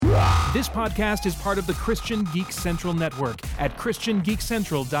This podcast is part of the Christian Geek Central Network at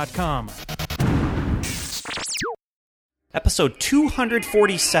ChristianGeekCentral.com. Episode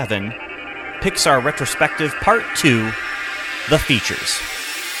 247, Pixar Retrospective Part 2, The Features.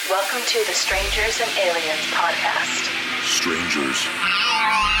 Welcome to the Strangers and Aliens podcast. Strangers.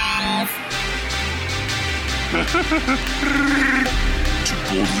 To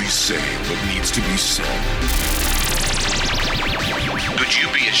boldly say what needs to be said. Would you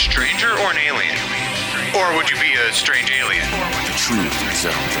be a stranger or an alien? Or would you be a strange alien? The truth is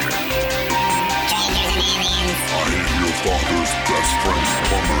out there. I am your father's best friend's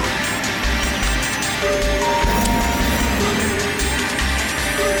plumber.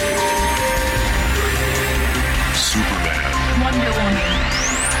 Superman. Wonder Woman.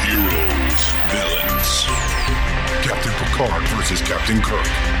 Heroes. Villains. Captain Picard versus Captain Kirk.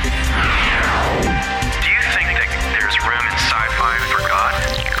 Do you think that there's room in sci-fi for God?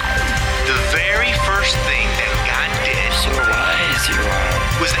 The very first thing that God did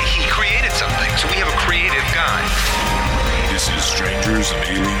was that he created something. So we have a creative God. This is Strangers and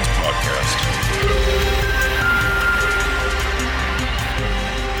Aliens Podcast.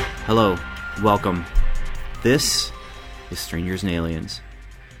 Hello, welcome. This is Strangers and Aliens.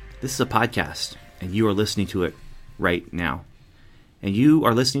 This is a podcast, and you are listening to it right now. And you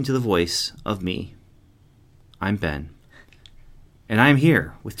are listening to the voice of me. I'm Ben. And I'm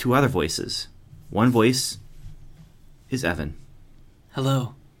here with two other voices. One voice is Evan.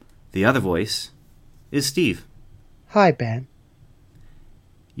 Hello. The other voice is Steve. Hi, Ben.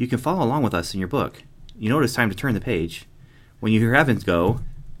 You can follow along with us in your book. You know it's time to turn the page. When you hear Evans go...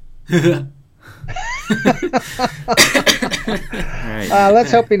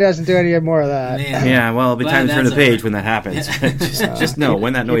 Let's hope he doesn't do any more of that. Man. Yeah, well, it'll be Glad time to turn the that's page over. when that happens. just know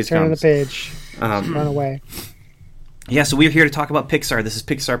when that noise Turn comes. the page. Run away. Yeah, so we're here to talk about Pixar. This is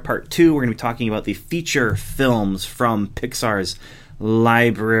Pixar Part 2. We're going to be talking about the feature films from Pixar's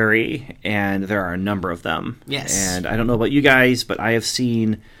library, and there are a number of them. Yes. And I don't know about you guys, but I have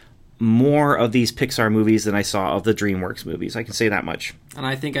seen more of these Pixar movies than I saw of the DreamWorks movies. I can say that much. And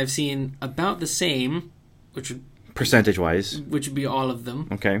I think I've seen about the same, which Percentage-wise. would be all of them.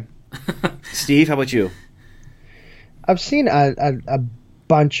 Okay. Steve, how about you? I've seen a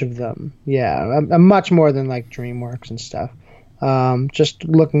bunch of them. Yeah, much more than like DreamWorks and stuff. Just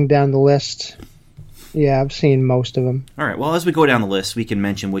looking down the list, yeah, I've seen most of them. All right, well, as we go down the list, we can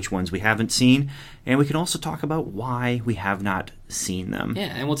mention which ones we haven't seen, and we can also talk about why we have not seen them.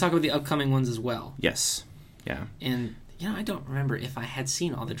 Yeah, and we'll talk about the upcoming ones as well. Yes. Yeah. And, I don't remember if I had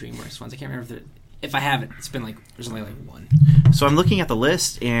seen all the DreamWorks ones. I can't remember if I haven't. It's been there's only one. So I'm looking at the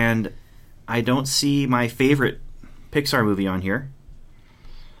list, and I don't see my favorite Pixar movie on here.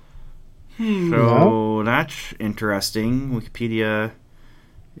 So that's interesting. Wikipedia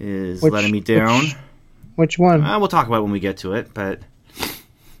is letting me down. Which one? We'll talk about it when we get to it, but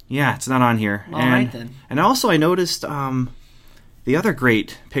yeah, it's not on here. All right, then. And also I noticed the other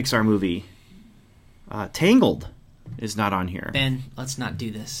great Pixar movie, Tangled, is not on here. Ben, let's not do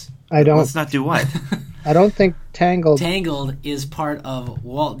this. Let's not do what? I don't think Tangled. Tangled is part of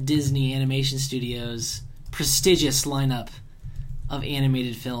Walt Disney Animation Studios' prestigious lineup of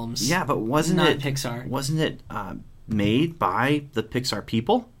animated films. Yeah, but wasn't not it Pixar? Wasn't it made by the Pixar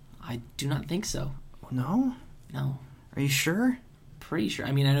people? I do not think so. No? No. Are you sure? Pretty sure.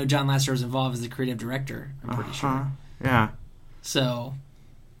 I mean, I know John Lasseter was involved as the creative director. I'm pretty sure. Yeah. So,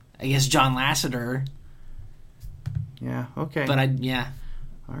 I guess John Lasseter. Yeah, okay. But All I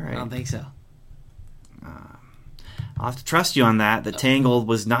right. don't think so. I'll have to trust you on that Tangled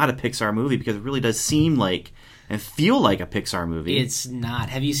was not a Pixar movie, because it really does seem like and feel like a Pixar movie. It's not.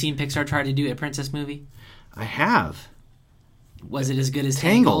 Have you seen Pixar try to do a princess movie? I have. Was it as good as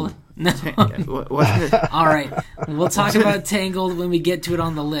Tangled. Tangled? No. Wasn't it, All right. We'll talk about Tangled when we get to it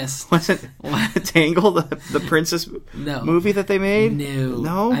on the list. wasn't Tangled the princess No. movie that they made? No.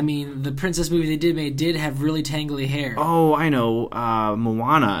 No? I mean, the princess movie they did have really tangly hair. Oh, I know.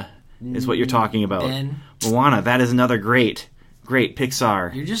 Moana is what you're talking about. Ben. Moana, that is another great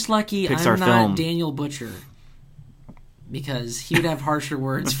Pixar. You're just lucky Pixar I'm not film. Daniel Butcher, because he would have harsher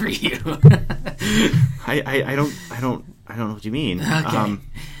words for you. I don't know what you mean. Okay.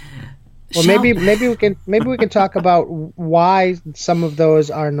 Well, maybe we can talk about why some of those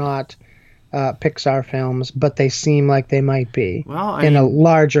are not Pixar films, but they seem like they might be. Well, in a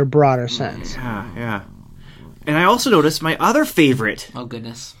larger, broader sense. Yeah. And I also noticed my other favorite Oh,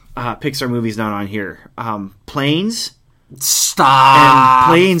 goodness. Pixar movie's not on here. Planes Stop.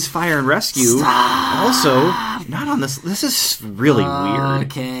 and Planes Fire and Rescue. Also not on this. This is really weird.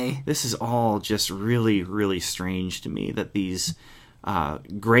 Okay. This is all just really, really strange to me that these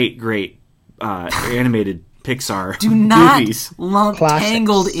great animated Pixar Do not movies. lump Classics.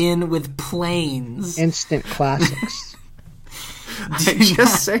 Tangled in with planes. Instant classics. I'm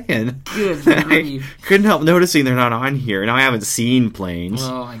just saying. Good I grief. couldn't help noticing they're not on here. Now I haven't seen Planes.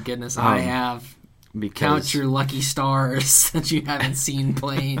 Oh my goodness, I have. because Count your lucky stars that you haven't seen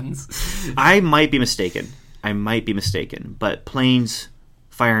planes. I might be mistaken. But Planes,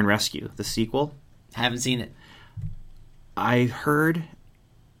 Fire and Rescue, the sequel, Haven't seen it. I heard,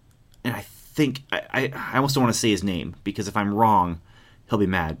 and I think, I almost don't want to say his name, because if I'm wrong, he'll be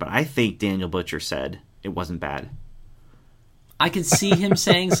mad, but I think Daniel Butcher said it wasn't bad. I could see him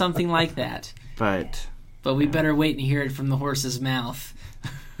saying something like that, But but we better wait and hear it from the horse's mouth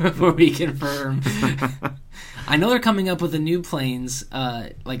before we confirm. I know they're coming up with a new planes,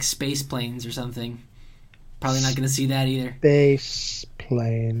 like space planes or something. Probably not going to see that either. Space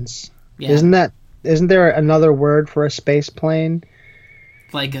planes. Yeah. Isn't there another word for a space plane?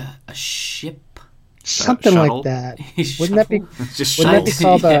 Like a ship. Something shuttle? like that. Wouldn't that be? just Wouldn't that be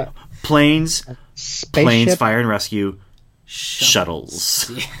shuttles. called a Planes, spaceship? Fire and Rescue, Shuttles.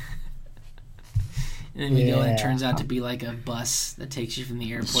 Yeah. And then we go and it Yeah. turns out to be like a bus that takes you from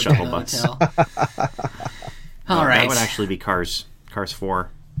the airport Shuttle to the bus. hotel. All right. That would actually be Cars 4.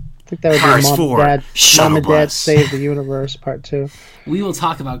 I think that would Cars be Mom 4, and Shuttle Dad Bus. Save the Universe Part 2. We will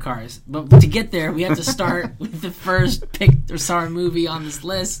talk about Cars, but to get there, we have to start with the first Pixar movie on this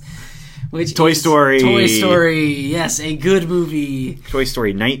list, which Toy is Story. Toy Story, yes, a good movie. Toy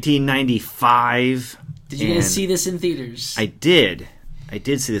Story 1995. Did you guys see this in theaters? I did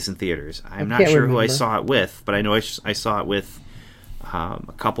see this in theaters. I'm not can't sure who I remember. saw it with, but I know I saw it with a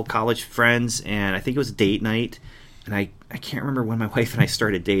couple college friends, and I think it was date night. And I can't remember when my wife and I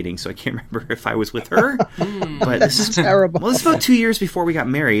started dating, so I can't remember if I was with her. But this is terrible. Well, this is about 2 years before we got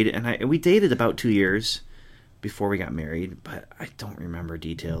married, and we dated about 2 years before we got married, but I don't remember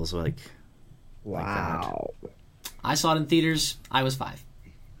details like. Wow. I saw it in theaters. I was 5.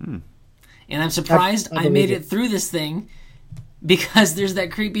 Hmm. And I'm surprised I I made believe it through this thing because there's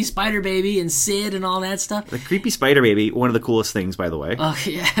that creepy spider baby and Sid and all that stuff. The creepy spider baby, one of the coolest things, by the way. Yeah,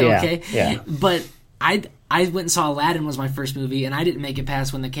 Yeah, okay. yeah. But I went and saw Aladdin was my first movie, and I didn't make it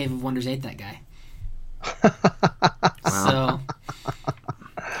past when the Cave of Wonders ate that guy. So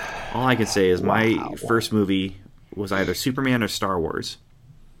All I can say is my first movie was either Superman or Star Wars.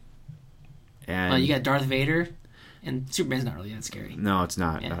 And you got Darth Vader, and Superman's not really that scary. no, it's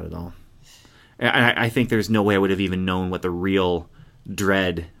not. Yeah. Not at all. I think there's no way I would have even known what the real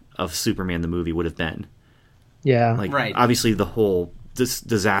dread of Superman the movie would have been. Yeah. Like, Right. obviously the whole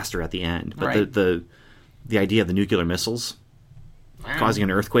disaster at the end, but Right. the idea of the nuclear missiles Wow. causing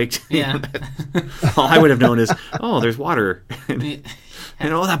an earthquake. Yeah. All I would have known is, oh, there's water. and Yeah.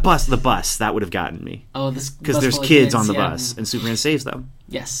 oh, the bus, that would have gotten me. Oh, this Because bus there's full of kids on the yeah. bus, and Superman saves them.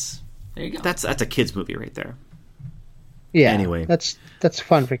 Yes. There you go. That's a kid's movie right there. Yeah. Anyway. That's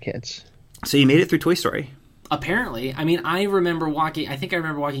fun for kids. So you made it through Toy Story. Apparently, I mean, I remember walking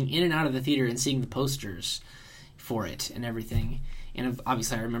in and out of the theater and seeing the posters for it and everything. And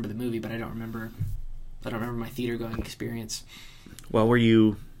obviously, I remember the movie, but I don't remember my theater going experience. Well, were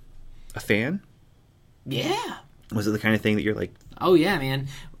you a fan? Yeah. Was it the kind of thing that you're like, Oh yeah, man.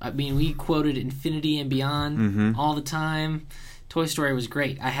 I mean, we quoted Infinity and Beyond all the time. Toy Story was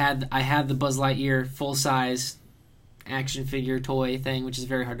great. I had the Buzz Lightyear full size action figure toy thing, which is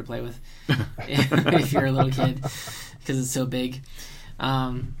very hard to play with if you're a little kid because it's so big.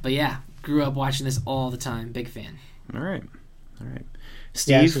 But yeah, grew up watching this all the time. Big fan. all right. Yeah,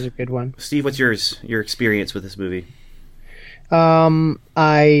 Steve, this is a good one. Steve, what's your experience with this movie?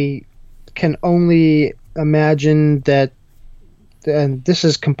 I can only imagine that, and this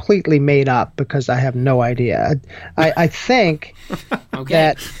is completely made up because I have no idea. I think Okay.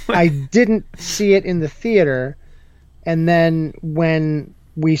 that I didn't see it in the theater, and then when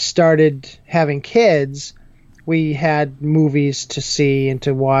we started having kids, we had movies to see and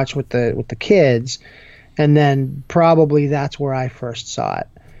to watch with the kids, and then probably that's where I first saw it.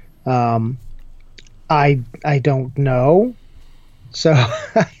 I don't know, so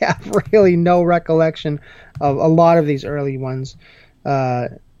I have really no recollection of a lot of these early ones.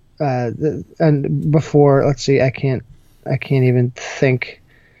 And before, let's see, I can't even think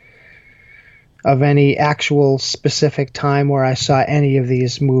of any actual specific time where I saw any of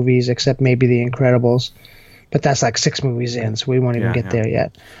these movies except maybe The Incredibles. But that's like 6 movies in, so we won't even get there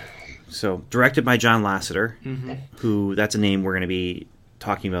yet. So, directed by John Lasseter, who, that's a name we're going to be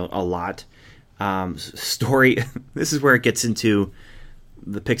talking about a lot. Story, this is where it gets into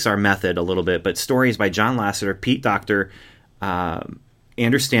the Pixar method a little bit, but story is by John Lasseter, Pete Docter,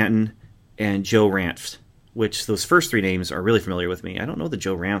 Andrew Stanton, and Joe Ranft. which those first three names are really familiar with me. I don't know the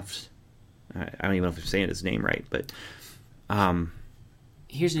Joe Ranft. I don't even know if I'm saying his name right, but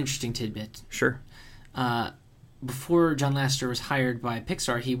here's an interesting tidbit. Sure. Before John Lasseter was hired by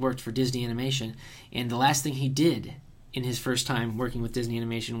Pixar, he worked for Disney Animation, and the last thing he did in his first time working with Disney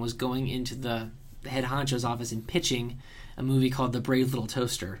Animation was going into the head honcho's office and pitching a movie called The Brave Little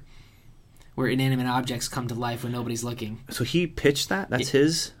Toaster, where inanimate objects come to life when nobody's looking. So he pitched that? That's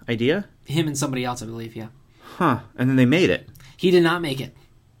his idea? Him and somebody else, I believe, yeah. Huh. And then they made it. He did not make it.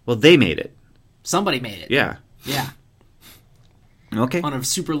 Well, they made it. Somebody made it. Yeah. Yeah. Okay. On a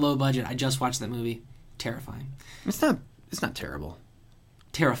super low budget. I just watched that movie. Terrifying. It's not terrible.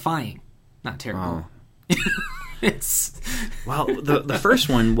 Terrifying. Not terrible. Oh. It's... Well, the first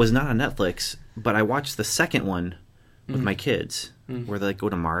one was not on Netflix, but I watched the second one with my kids, where they go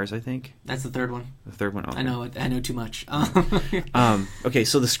to Mars, I think. That's the third one. The third one. Okay. I know too much. Okay,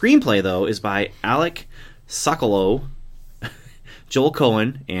 so the screenplay, though, is by Alec Sokolow, Joel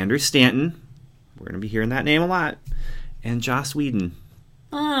Cohen, Andrew Stanton. We're going to be hearing that name a lot. And Joss Whedon.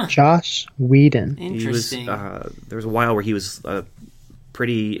 Joss Whedon. Interesting. There was a while where he was a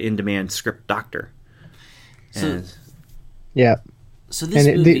pretty in-demand script doctor. So this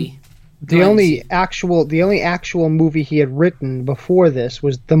And movie... The only actual movie he had written before this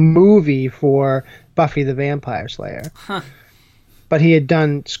was the movie for Buffy the Vampire Slayer. Huh. But he had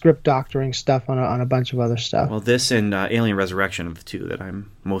done script doctoring stuff on a bunch of other stuff. Well, this and Alien Resurrection are the two that I'm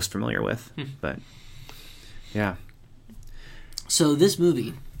most familiar with. But, yeah. So this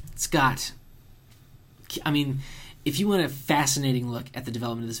movie, it's got... I mean, if you want a fascinating look at the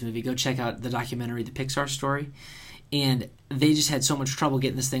development of this movie, go check out the documentary, The Pixar Story. And they just had so much trouble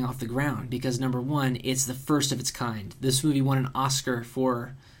getting this thing off the ground because, number one, it's the first of its kind. This movie won an Oscar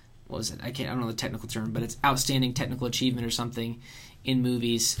for, what was it? I don't know the technical term, but it's Outstanding Technical Achievement or something in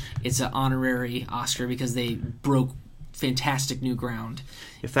movies. It's an honorary Oscar because they broke fantastic new ground.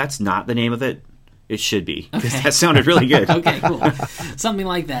 If that's not the name of it, it should be. Because that sounded really good. Okay, cool. Something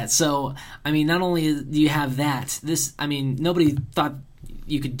like that. So, I mean, not only do you have that, nobody thought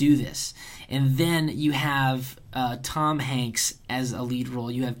you could do this. And then you have Tom Hanks as a lead role.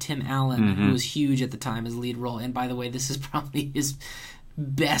 You have Tim Allen, who was huge at the time as a lead role. And by the way, this is probably his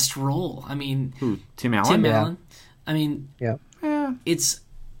best role. I mean, who? Tim Allen? Tim Allen. I mean, yeah. It's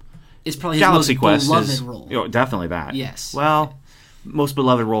probably his Galaxy most Quest beloved is, role. Definitely that. Yes. Well, most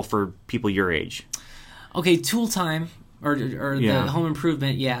beloved role for people your age. Okay, Tool Time or the Home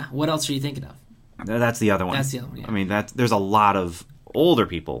Improvement. Yeah. What else are you thinking of? That's the other one. That's the other one. Yeah. I mean, there's a lot of older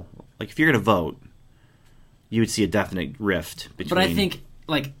people. Like, if you're going to vote, you would see a definite rift between... But I think,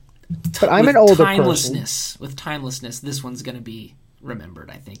 but I'm an older timelessness, with timelessness, this one's going to be remembered,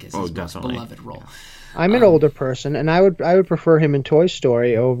 I think, as his most beloved role. I'm an older person, and I would prefer him in Toy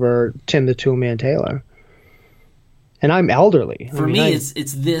Story over Tim the Toolman Taylor. And I'm elderly. For me, it's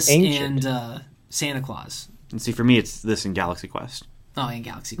this ancient. And Santa Claus. And see, for me, it's this and Galaxy Quest. Oh, and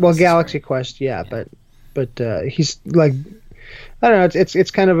Galaxy Quest. Well, Galaxy Quest, yeah. But he's like... I don't know.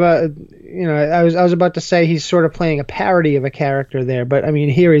 It's kind of a, I was about to say he's sort of playing a parody of a character there, but I mean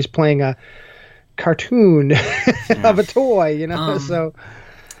here he's playing a cartoon of a toy, So,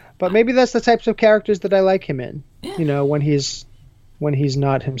 but maybe that's the types of characters that I like him in. Yeah. When he's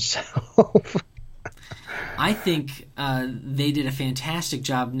not himself. I think they did a fantastic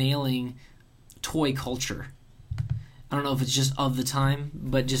job nailing toy culture. I don't know if it's just of the time,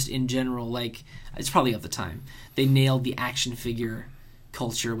 but just in general, it's probably of the time. They nailed the action figure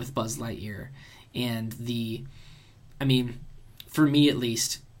culture with Buzz Lightyear. And for me at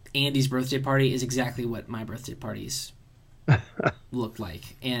least, Andy's birthday party is exactly what my birthday parties looked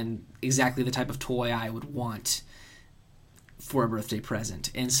like. And exactly the type of toy I would want for a birthday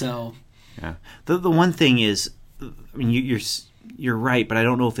present. And so... Yeah. The one thing is, you're right, but I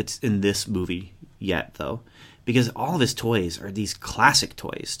don't know if it's in this movie yet, though. Because all of his toys are these classic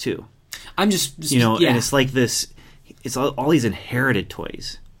toys, too. I'm just and it's like this, it's all these inherited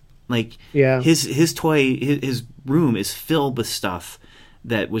toys. His toy, his room is filled with stuff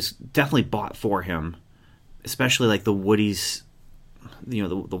that was definitely bought for him, especially like the Woody's, the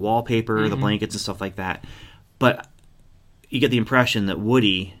wallpaper, the blankets and stuff like that. But you get the impression that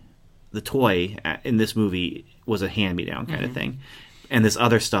Woody, the toy in this movie, was a hand-me-down kind of thing. And this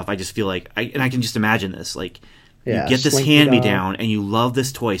other stuff, I just feel like, I can just imagine this, you get this hand-me-down and you love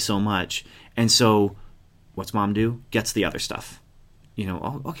this toy so much, and so what's Mom do? Gets the other stuff.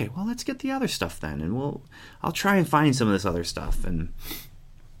 Okay, well, let's get the other stuff then, and I'll try and find some of this other stuff. And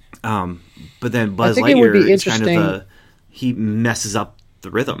but then Buzz Lightyear is kind of he messes up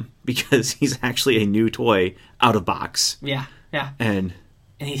the rhythm because he's actually a new toy out of box. Yeah. And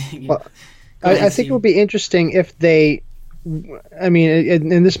I think it would be interesting if they. I mean,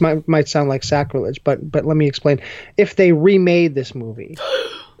 and this might sound like sacrilege, but let me explain. If they remade this movie,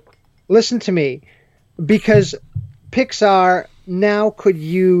 listen to me, because Pixar now could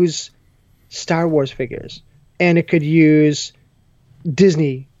use Star Wars figures, and it could use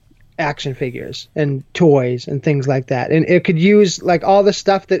Disney action figures and toys and things like that, and it could use like all the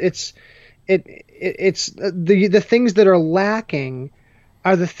stuff that it's the things that are lacking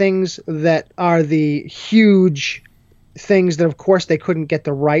are the things that are the huge things that of course they couldn't get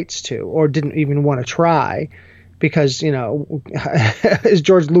the rights to or didn't even want to try, because is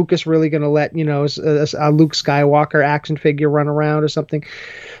George Lucas really going to let a Luke Skywalker action figure run around or something?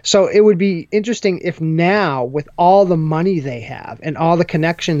 So it would be interesting if now, with all the money they have and all the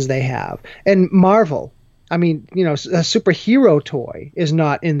connections they have, and Marvel, I mean, a superhero toy is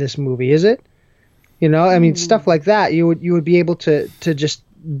not in this movie, is it? I mean, stuff like that, you would be able to just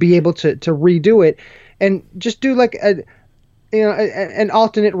be able to redo it and just do like an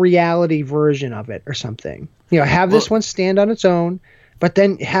alternate reality version of it or something. Have this one stand on its own, but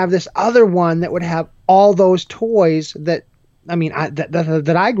then have this other one that would have all those toys that, I mean,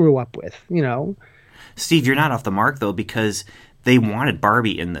 that I grew up with, Steve, you're not off the mark, though, because they wanted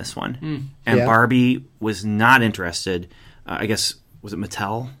Barbie in this one. And Yeah. Barbie was not interested. I guess, was it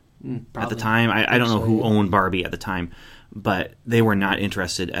Mattel at the time? I don't know who owned Barbie at the time, but they were not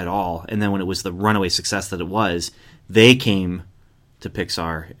interested at all. And then when it was the runaway success that it was, they came to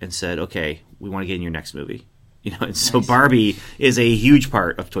Pixar and said, okay, we want to get in your next movie. And so Barbie is a huge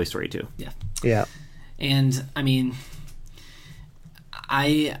part of Toy Story 2. Yeah. Yeah. And I mean,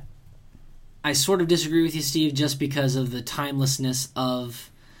 I sort of disagree with you, Steve, just because of the timelessness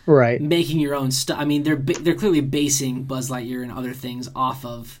of Right. making your own stuff. I mean, they're clearly basing Buzz Lightyear and other things off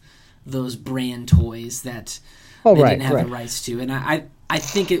of those brand toys that they didn't have the rights to. And I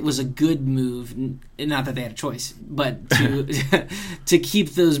think it was a good move, not that they had a choice, but to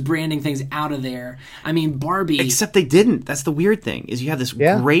keep those branding things out of there. I mean, Barbie... Except they didn't. That's the weird thing, is you have this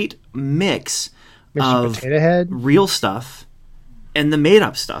great mix Mr. of Potato Head. real stuff and the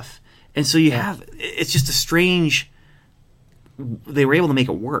made-up stuff. And so you have... It's just a strange... They were able to make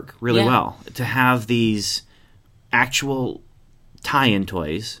it work really well. To have these actual tie-in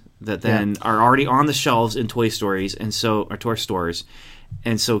toys that then are already on the shelves in Toy Stories or toy stores.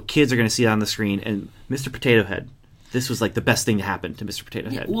 And so kids are going to see it on the screen. And Mr. Potato Head, this was like the best thing to happen to Mr.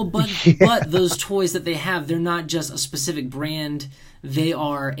 Potato Head. Well, but those toys that they have, they're not just a specific brand. They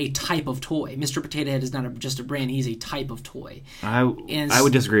are a type of toy. Mr. Potato Head is not just a brand. He's a type of toy. I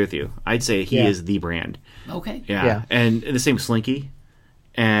would disagree with you. I'd say he is the brand. Okay. Yeah. And the same with Slinky.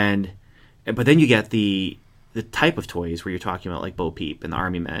 But then you get the type of toys where you're talking about like Bo Peep and the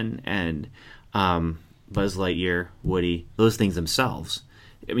Army Men and Buzz Lightyear, Woody, those things themselves.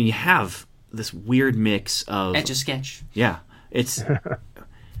 I mean, you have this weird mix of... Etch-a-sketch. Yeah. It's... I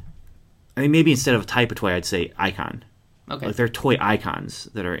mean, maybe instead of a type of toy, I'd say icon. Okay. Like, they're toy icons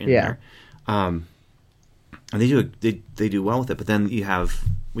that are in there. And they do well with it. But then you have...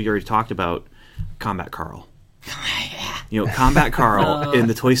 We already talked about Combat Carl. Combat Carl in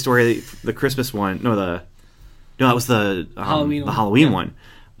the Toy Story, the Christmas one... No, that was the Halloween one.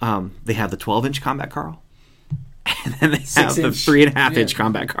 They have the 12-inch Combat Carl. And then they have the 3.5-inch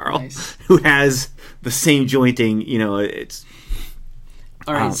Combat Carl, who has the same jointing. It's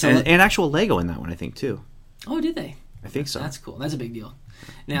all right. And actual Lego in that one, I think, too. Oh, did they? I think so. That's cool. That's a big deal.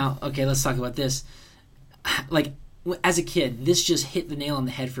 Now, okay, let's talk about this. Like, as a kid, this just hit the nail on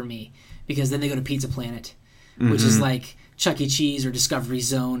the head for me, because then they go to Pizza Planet, which is like Chuck E. Cheese or Discovery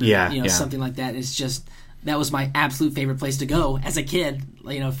Zone, or, something like that. It's just... That was my absolute favorite place to go as a kid.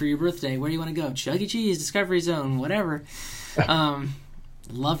 For your birthday, where do you want to go? Chuck E. Cheese, Discovery Zone, whatever.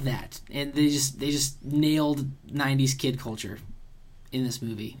 Love that, and they just nailed '90s kid culture in this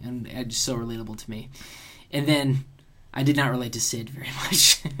movie, and it's so relatable to me. And then I did not relate to Sid very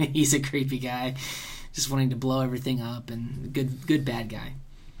much. He's a creepy guy, just wanting to blow everything up, and good bad guy.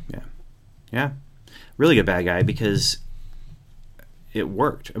 Yeah, really good bad guy, because it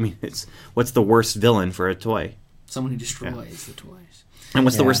worked. I mean, what's the worst villain for a toy? Someone who destroys the toys. And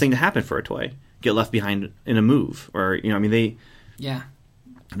what's the worst thing to happen for a toy? Get left behind in a move, or they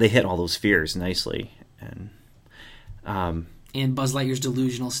hit all those fears nicely, and Buzz Lightyear's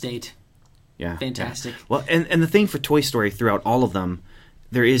delusional state. Yeah, fantastic. Yeah. Well, and the thing for Toy Story throughout all of them,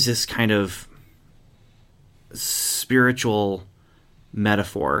 there is this kind of spiritual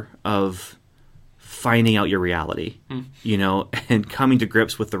metaphor of finding out your reality, and coming to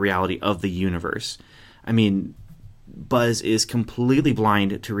grips with the reality of the universe. I mean, Buzz is completely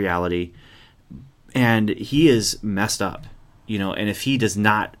blind to reality, and he is messed up, and if he does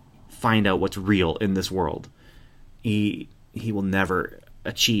not find out what's real in this world, he will never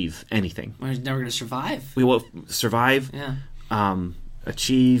achieve anything. Well, he's never going to survive. We will survive. Yeah.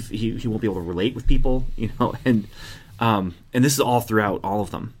 Achieve. He won't be able to relate with people. And this is all throughout all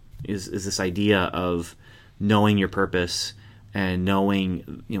of them. Is this idea of knowing your purpose and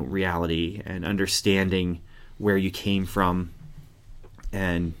knowing reality and understanding where you came from,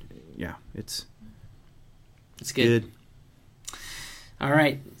 and it's good. All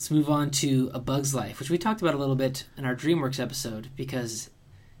right, let's move on to A Bug's Life, which we talked about a little bit in our DreamWorks episode because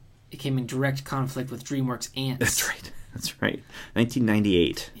it came in direct conflict with DreamWorks Ants. That's right.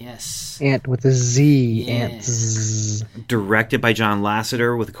 1998. Yes. Ant with a Z. Yeah. Ant. Zzz. Directed by John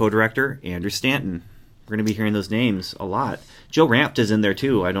Lasseter with co-director Andrew Stanton. We're going to be hearing those names a lot. Joe Ranft is in there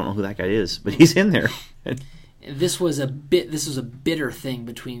too. I don't know who that guy is, but he's in there. This was a bitter thing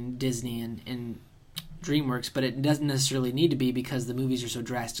between Disney and DreamWorks, but it doesn't necessarily need to be because the movies are so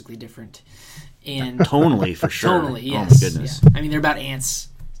drastically different. And tonally, for sure. Tonally, yes. Oh my goodness. Yeah. I mean, they're about ants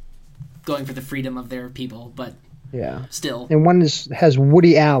going for the freedom of their people, but still. And one has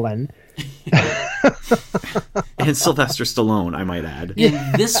Woody Allen. And Sylvester Stallone, I might add.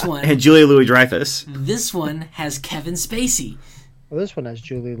 And this one... and Julia Louis-Dreyfus. This one has Kevin Spacey. Well, this one has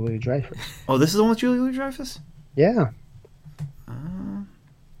Julia Louis-Dreyfus. Oh, this is the one with Julia Louis-Dreyfus? Yeah.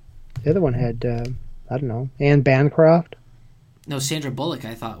 The other one had, I don't know, Anne Bancroft. No, Sandra Bullock,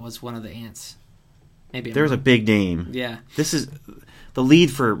 I thought, was one of the ants. Maybe there's a big name. Yeah. This is... The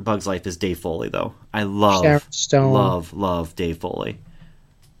lead for Bug's Life is Dave Foley, though. I Sharon Stone. love Dave Foley.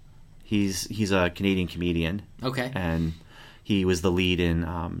 He's a Canadian comedian. Okay. And he was the lead in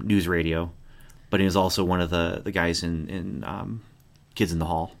News Radio, but he was also one of the guys in Kids in the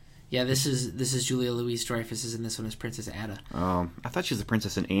Hall. Yeah, this is Julia Louis-Dreyfus is in this one as Princess Ada. I thought she was the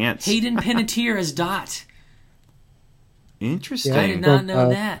princess in Ants. Hayden Panettiere as Dot. Interesting. I did not know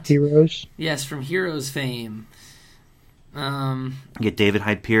that. Heroes. Yes, from Heroes fame. You get David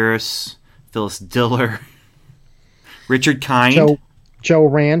Hyde Pierce, Phyllis Diller, Richard Kind, Joe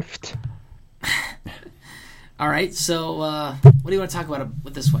Ranft. All right, so what do you want to talk about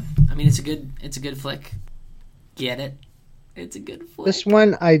with this one? I mean, it's a good flick. Get it? It's a good flick. This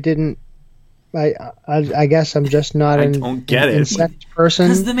one I didn't. I guess I'm just not an insect person.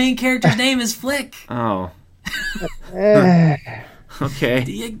 Because the main character's name is Flick. Oh.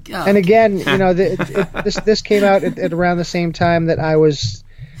 Okay. And again, this came out at around the same time that I was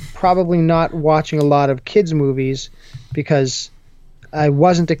probably not watching a lot of kids movies because I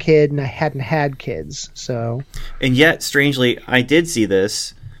wasn't a kid and I hadn't had kids. So. And yet, strangely, I did see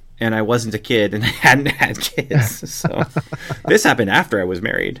this, and I wasn't a kid and I hadn't had kids. So this happened after I was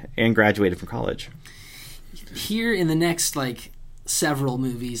married and graduated from college. Here in the next several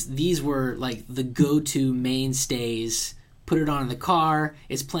movies, these were the go-to mainstays. Put it on in the car.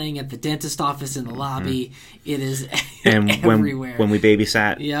 It's playing at the dentist office in the lobby. It is everywhere. When we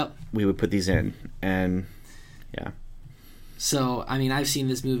babysat, yep, we would put these in, and yeah. So I mean, I've seen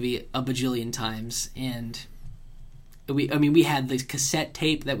this movie a bajillion times, and we had the cassette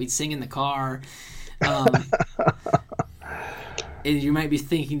tape that we'd sing in the car. And you might be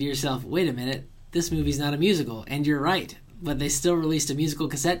thinking to yourself, "Wait a minute, this movie's not a musical," and you're right. But they still released a musical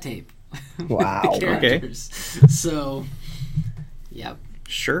cassette tape. Wow. With the characters. Okay. So. Yep.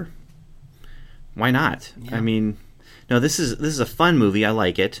 Sure. Why not? Yeah. I mean, no. This is a fun movie. I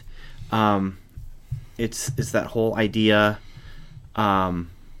like it. It's that whole idea.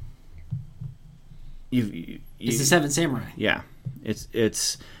 It's the Seven Samurai. Yeah.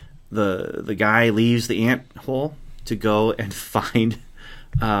 It's the guy leaves the ant hole to go and find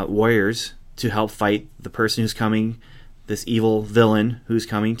warriors to help fight the person who's coming, this evil villain who's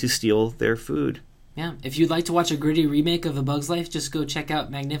coming to steal their food. Yeah, if you'd like to watch a gritty remake of A Bug's Life, just go check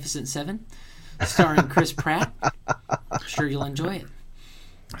out Magnificent Seven, starring Chris Pratt. I'm sure you'll enjoy it.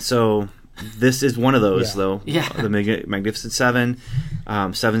 So this is one of those, though. Yeah. The Magnificent Seven,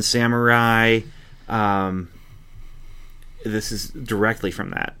 Seven Samurai. This is directly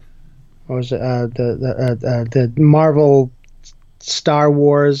from that. What was it? The Marvel Star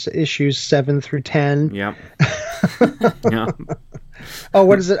Wars issues 7 through 10. Yep. Yeah. Oh,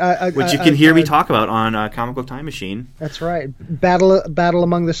 what is it? Which you can hear me talk about on Comic Book Time Machine. That's right. Battle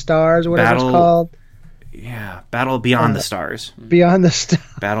Among the Stars, or whatever it's called. Yeah, Battle Beyond the Stars. Beyond the Stars.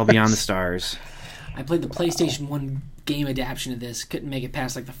 Battle Beyond the Stars. I played the PlayStation 1 game adaptation of this. Couldn't make it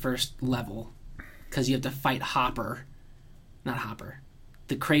past the first level because you have to fight Hopper. Not Hopper.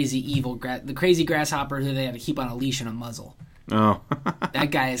 The crazy evil, the crazy grasshopper who they have to keep on a leash and a muzzle. Oh.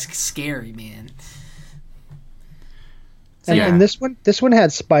 That guy is scary, man. So, and this one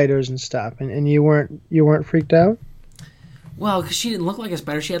had spiders and stuff, and you weren't freaked out? Well, because she didn't look like a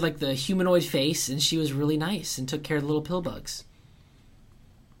spider. She had like the humanoid face, and she was really nice and took care of the little pill bugs.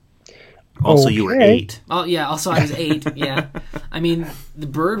 Also, you were Okay. 8. Oh yeah. Also, I was 8. Yeah. I mean, the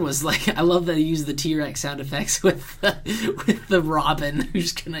bird was like. I love that he used the T-Rex sound effects with the robin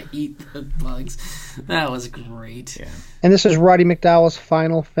who's gonna eat the bugs. That was great. Yeah. And this is Roddy McDowall's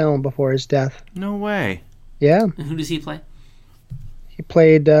final film before his death. No way. Yeah, And who does he play? he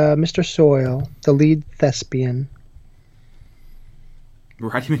played Mr. Soil, the lead thespian.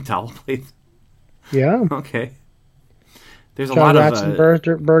 Roddy McDowall played. Yeah. Okay. There's a John lot of.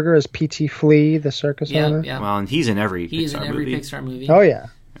 Ratzenberger as P.T. Flea, the circus Yeah. owner. Yeah. Well, and he's in every He is in Pixar every movie. Pixar movie. Oh yeah.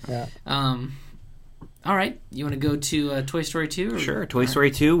 All right. You want to go to Toy Story 2? Or Sure. Toy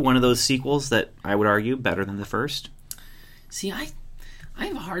Story 2, one of those sequels that I would argue better than the first. See, I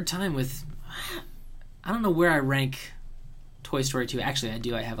have a hard time with. I don't know where I rank Toy Story 2. Actually, I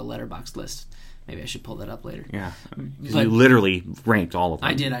do. I have a letterboxd list. Maybe I should pull that up later. Yeah. But- You literally ranked all of them.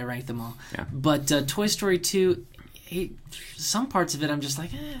 I did. I ranked them all. Yeah. But Toy Story 2, some parts of it I'm just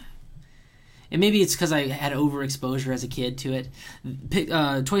like, eh. And maybe it's because I had overexposure as a kid to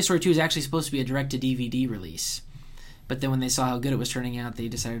it. Toy Story 2 is actually supposed to be a direct-to-DVD release. But then when they saw how good it was turning out, they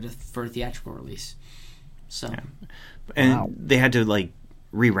decided for a theatrical release. So, And they had to, like,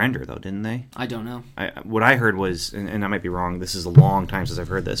 re-render, though, didn't they? I don't know. What I heard was, and I might be wrong, this is a long time since I've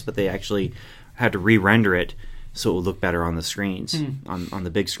heard this, but they actually had to re-render it so it would look better on the screens, on the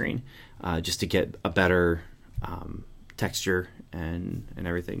big screen, just to get a better texture and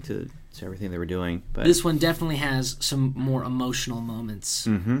everything to everything they were doing. But This one definitely has some more emotional moments.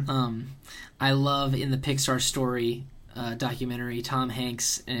 I love in the Pixar Story documentary, Tom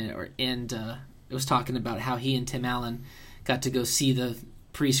Hanks and it was talking about how he and Tim Allen got to go see the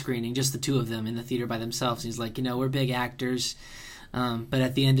pre-screening, just the two of them in the theater by themselves. He's like, we're big actors, but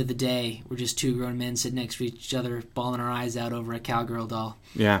at the end of the day, we're just two grown men sitting next to each other, bawling our eyes out over a cowgirl doll.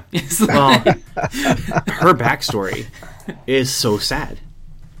 yeah. It's Well, like, her backstory is so sad.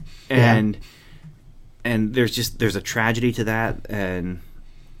 And there's a tragedy to that, and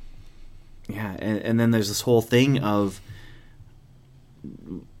yeah, and then there's this whole thing of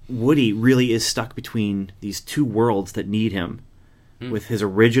Woody really is stuck between these two worlds that need him, with his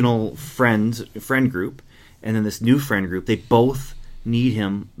original friend group, and then this new friend group. They both need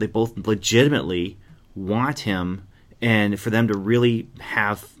him. They both legitimately want him, and for them to really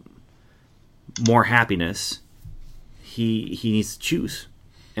have more happiness, he needs to choose,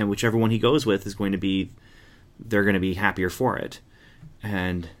 and whichever one he goes with is going to be, they're going to be happier for it.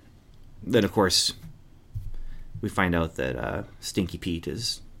 And then, of course, we find out that Stinky Pete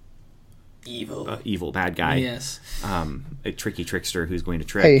is evil bad guy. yes. A tricky trickster who's going to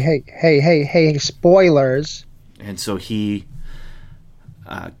trick. Hey, spoilers. And so he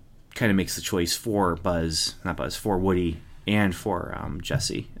kind of makes the choice for for Woody and for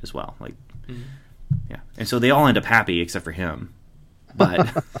Jesse as well. Like, yeah. And so they all end up happy except for him.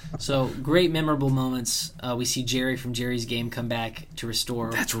 But So, great memorable moments. We see Jerry from Jerry's Game come back to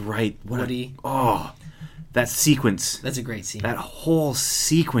restore that's right. Woody. That sequence. That's a great scene. That whole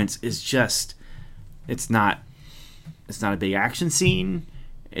sequence is just, it's not a big action scene.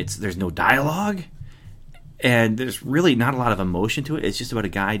 There's no dialogue, and there's really not a lot of emotion to it. It's just about a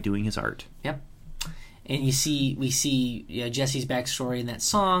guy doing his art. Yep. And we see Jesse's backstory in that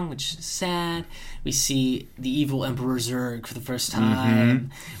song, which is sad. We see the evil Emperor Zurg for the first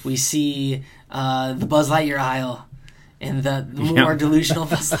time. We see the Buzz Lightyear aisle and the more delusional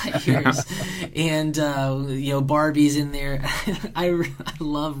Buzz Lightyears. And Barbie's in there. I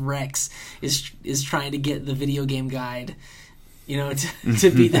love Rex is trying to get the video game guide, to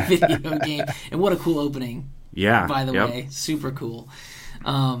beat the video game. And what a cool opening. Yeah. By the way, super cool.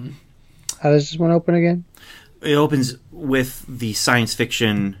 How does this one open again? It opens with the science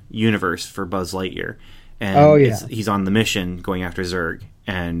fiction universe for Buzz Lightyear, and he's on the mission going after Zurg,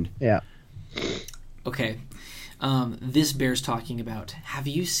 and Yeah. Okay. This bears talking about. Have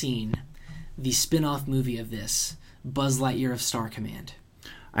you seen the spin-off movie of this, Buzz Lightyear of Star Command?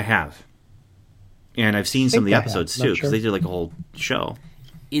 I have, and I've seen some of the I have. episodes Not too, because sure. they did like a whole show.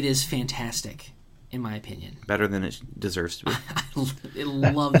 It is fantastic, in my opinion. Better than it deserves to be. I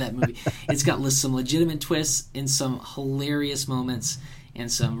love that movie. It's got some legitimate twists and some hilarious moments and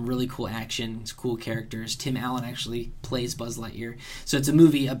some really cool action, some cool characters. Tim Allen actually plays Buzz Lightyear. So it's a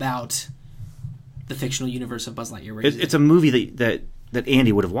movie about the fictional universe of Buzz Lightyear. It's a movie that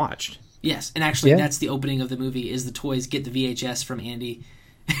Andy would have watched. Yes, and actually that's the opening of the movie. Is the toys get the VHS from Andy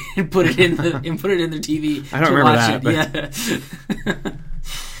and put it in the TV. I don't to remember watch that, Yeah.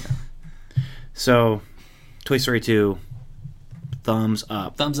 So, Toy Story 2, thumbs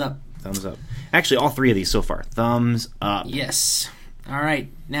up. Thumbs up. Thumbs up. Actually, all three of these so far, thumbs up. Yes. All right.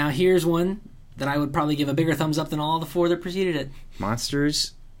 Now here's one that I would probably give a bigger thumbs up than all the 4 that preceded it.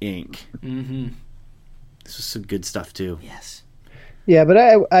 Monsters, Inc. Mm-hmm. This was some good stuff, too. Yes. Yeah, but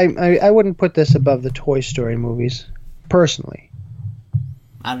I wouldn't put this above the Toy Story movies, personally.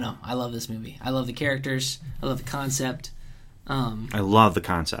 I don't know. I love this movie. I love the characters. I love the concept. I love the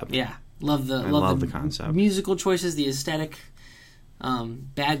concept. Yeah. Love the concept. Musical choices, the aesthetic.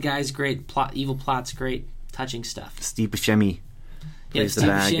 Bad guys, great. Evil plot's great. Touching stuff. Steve Buscemi plays the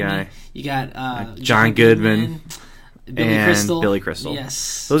bad guy. You got John Goodman and Billy Crystal.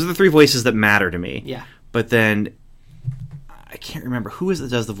 Yes. Those are the 3 voices that matter to me. Yeah. But then I can't remember who is it that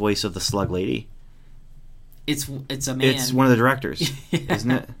does the voice of the slug lady. It's a man. It's one of the directors,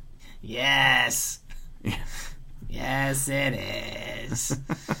 isn't it? Yes. Yeah. Yes, it is.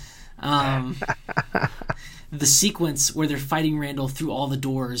 The sequence where they're fighting Randall through all the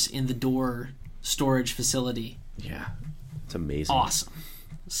doors in the door storage facility. Yeah. It's amazing. Awesome.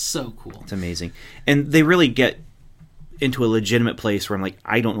 So cool. It's amazing. And they really get into a legitimate place where I'm like,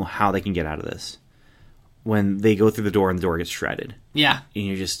 I don't know how they can get out of this. When they go through the door and the door gets shredded. Yeah. And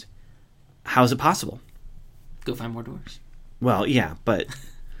you're just, how is it possible? Go find more doors. Well, yeah, but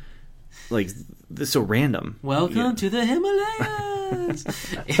like, this is so random. Welcome to the Himalayas.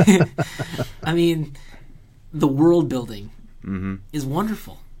 I mean, the world building is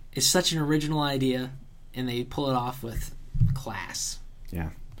wonderful. It's such an original idea, and they pull it off with class. Yeah.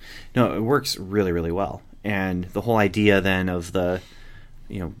 No, it works really, really well. And the whole idea then of the,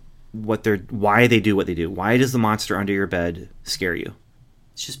 why they do what they do. Why does the monster under your bed scare you?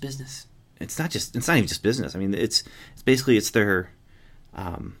 It's just business. It's not even just business. I mean, it's basically their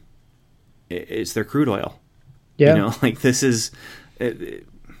crude oil. Yeah. This is,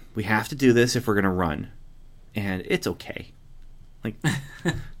 we have to do this if we're going to run, and it's okay. Like,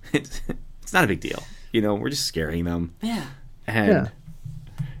 it's not a big deal. We're just scaring them. Yeah.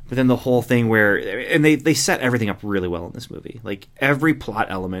 But then the whole thing where, and they set everything up really well in this movie. Like, every plot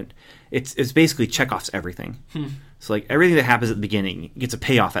element, it's basically Chekhov's everything. So, like, everything that happens at the beginning gets a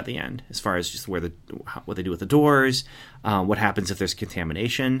payoff at the end, as far as just what they do with the doors, what happens if there's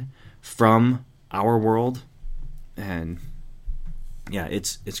contamination from our world. And, yeah,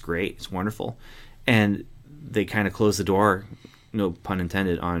 it's great. It's wonderful. And they kind of close the door, no pun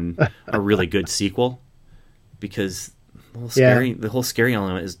intended, on a really good sequel, because the whole scary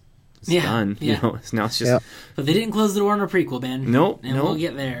element is done. Yeah. Now it's just. But they didn't close the door on a prequel, Ben. Nope. We'll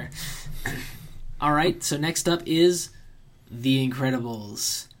get there. All right. So next up is The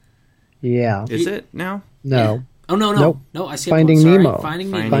Incredibles. Yeah. Is it now? No. Yeah. Oh no. Nope. No, I skipped Finding one. Sorry. Nemo.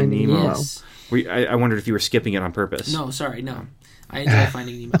 Finding Nemo. Nemo. Yes. I wondered if you were skipping it on purpose. No, sorry, no. I enjoy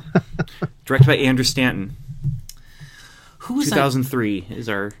Finding Nemo. Directed by Andrew Stanton. Who was 2003 is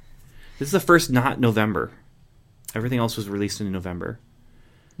our. This is the first not November. Everything else was released in November.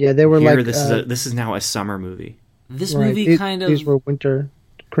 Yeah, they were Here, this is now a summer movie. This movie kind of. These were winter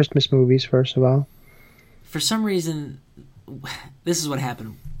Christmas movies, first of all. For some reason, this is what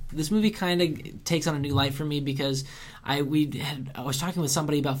happened. This movie kind of takes on a new life for me because I was talking with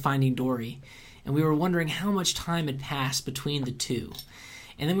somebody about Finding Dory, and we were wondering how much time had passed between the two.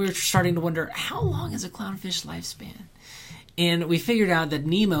 And then we were starting to wonder, how long is a clownfish lifespan? And we figured out that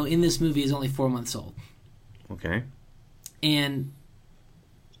Nemo in this movie is only 4 months old. Okay. And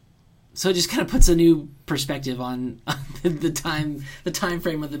so it just kind of puts a new perspective on the time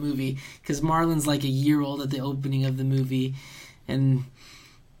frame of the movie, because Marlin's like a year old at the opening of the movie, and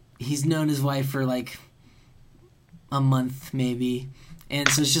he's known his wife for like a month maybe, and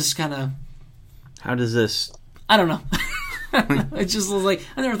so it's just kind of. How does this? I don't know. It just was like,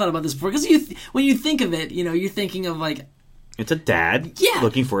 I never thought about this before, because when you think of it, you're thinking of like. It's a dad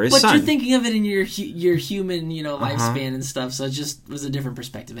looking for his son. son. But you're thinking of it in your human, lifespan and stuff, so it just was a different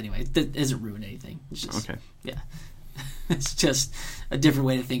perspective anyway. That doesn't ruin anything. It's just, okay. Yeah. It's just a different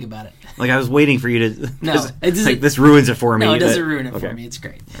way to think about it. Like, I was waiting for you to... No. It doesn't, this ruins it for me. No, it doesn't ruin it for me. It's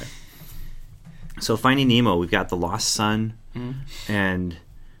great. Right. So, Finding Nemo, we've got The Lost Son, and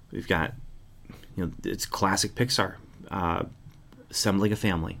we've got, it's classic Pixar, assembling a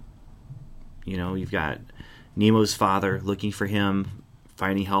family. You've got Nemo's father looking for him,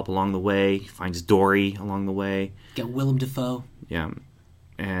 finding help along the way. He finds Dory along the way. Got Willem Dafoe. Yeah.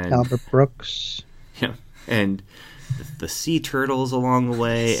 And Albert Brooks. Yeah. And the sea turtles along the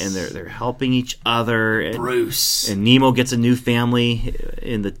way, and they're helping each other. And, Bruce. And Nemo gets a new family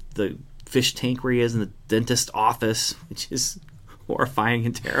in the fish tank where he is in the dentist office, which is horrifying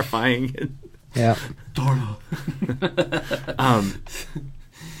and terrifying. Yeah. Dorno.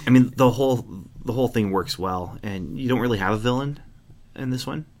 I mean, the whole thing works well, and you don't really have a villain in this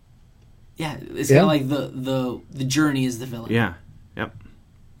one. Yeah, it's Yeah. kind of like the journey is the villain. Yeah. Yep.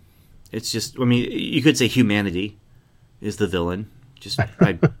 It's just, I mean, you could say humanity is the villain, just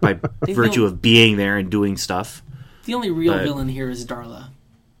by virtue of being there and doing stuff. The only real But- villain here is Darla.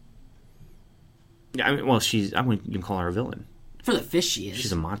 Yeah, I mean, well, I wouldn't even call her a villain. For the fish, she is.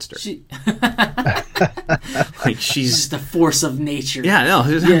 She's a monster. She, Like she's just a force of nature. Yeah,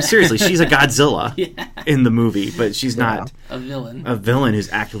 no, seriously, she's a Godzilla in the movie, but she's not A villain. a villain who's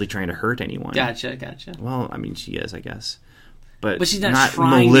actively trying to hurt anyone. Gotcha. Well, I mean, she is, I guess, but But she's not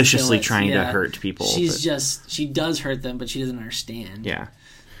trying maliciously to kill it. trying Yeah. to hurt people. She's but- just, she does hurt them, but she doesn't understand. yeah.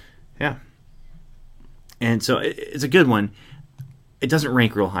 And so it's a good one. It doesn't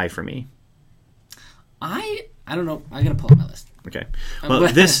rank real high for me. I don't know. I gotta pull up my list. Okay. Well,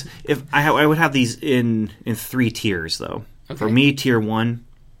 this I would have these in 3 tiers though. Okay. For me, tier 1,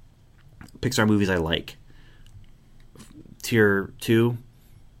 Pixar movies I like. Tier 2,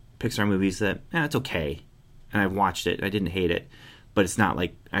 Pixar movies that it's okay, and I've watched it. I didn't hate it, but it's not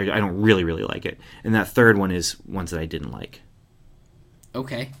like I don't really like it. And that third one is ones that I didn't like.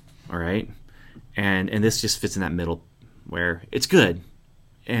 Okay. All right, and this just fits in that middle where it's good,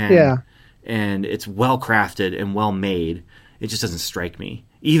 and Yeah. and it's well crafted and well made. It just doesn't strike me,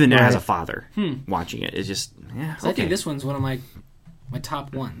 even as a father watching it. It's just I okay. think this one's one of my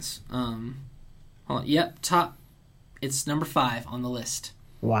top ones. Hold on. Yep, top. It's number 5 on the list.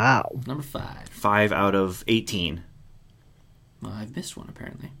 Wow. Number 5. 5 out of 18. Well, I've missed one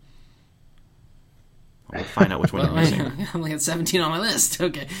apparently. We'll find out which one you're missing. I'm only at 17 on my list.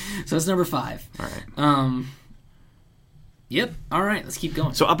 Okay, so it's number 5. All right. Yep. All right, let's keep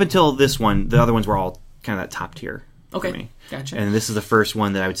going. So up until this one, the other ones were all kind of that top tier Okay, for me. gotcha. And this is the first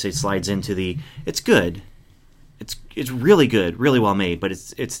one that I would say slides into the. It's good. It's really good, really well made, but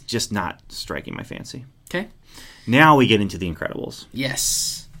it's just not striking my fancy. Okay. Now we get into The Incredibles.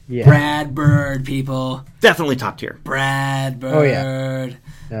 Yes. Yeah. Brad Bird, people. Definitely top tier. Brad Bird. Oh, yeah.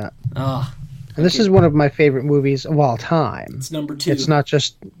 Yeah. Oh, And this is one of my favorite movies of all time. it's number 2. It's not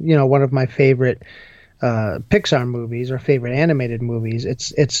just, one of my favorite Pixar movies or favorite animated movies.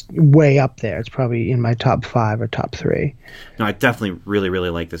 It's way up there. It's probably in my top 5 or top 3. No, I definitely really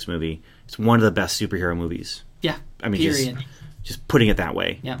like this movie. It's one of the best superhero movies. Yeah. I mean, period. just putting it that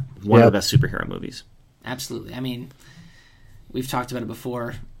way. Yeah. One of Yep. the best superhero movies. Absolutely. I mean, we've talked about it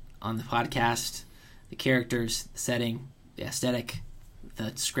before on the podcast. The characters, the setting, the aesthetic,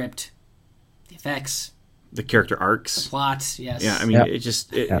 the script, the effects, The character arcs. plot. Yes. Yeah, I mean, Yep.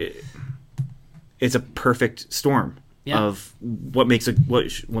 it's a perfect storm Yeah. of what makes a great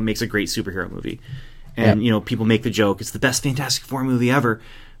superhero movie. And people make the joke, it's the best Fantastic Four movie ever.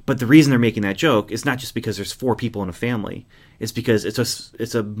 But the reason they're making that joke is not just because there's 4 people in a family. It's because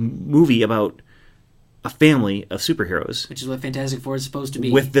it's a movie about a family of superheroes Which is what Fantastic Four is supposed to be.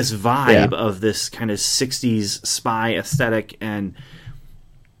 with this vibe Yeah. of this kind of 60s spy aesthetic. And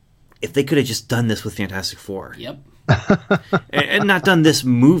if they could have just done this with Fantastic Four, Yep. and not done this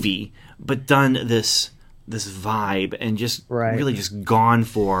movie, but done this vibe, and just Right. really just gone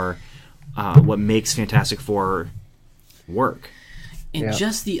for what makes Fantastic Four work. And Yeah.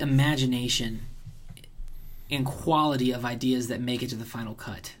 just the imagination and quality of ideas that make it to the final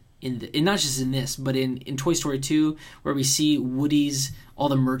cut. And not just in this, but in Toy Story 2, where we see Woody's, all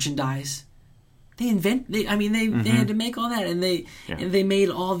the merchandise. They had to make all that, and they made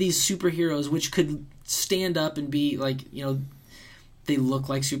all these superheroes which could stand up and be like, they look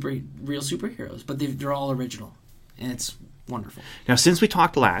like real superheroes, but they're all original, and it's wonderful. Now, since we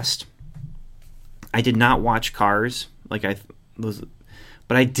talked last, I did not watch Cars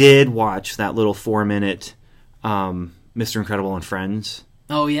but I did watch that little 4-minute Mr. Incredible and Friends,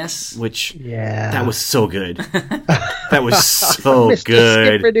 Oh yes, which Yeah. that was so good. That was so Mr.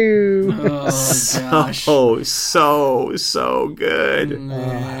 good. Skipperoo. oh gosh, So good.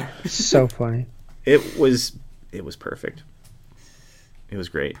 So funny. It was perfect. It was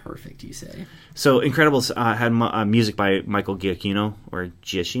great. perfect, you say? So Incredibles had music by Michael Giacchino or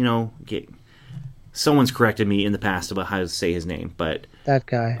Giacchino. Someone's corrected me in the past about how to say his name, but That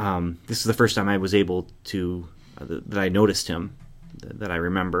guy. this is the first time I was able to that I noticed him, that I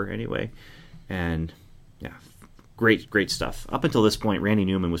remember anyway. And yeah, great stuff. Up until this point, Randy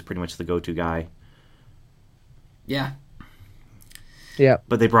Newman was pretty much the go-to guy. Yeah, Yeah.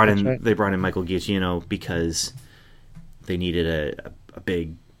 But they brought That's right. in Michael Giacchino because they needed a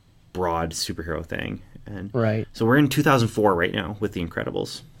big, broad superhero thing. And Right. so we're in 2004 right now with The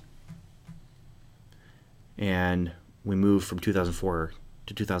Incredibles. And we moved from 2004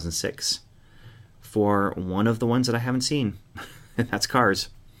 to 2006 for one of the ones that I haven't seen, and that's Cars.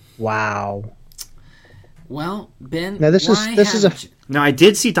 Wow. Well, Ben, Now this why is a haven't you? Now, I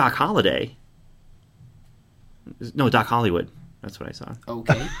did see Doc Holliday. No, Doc Hollywood. That's what I saw.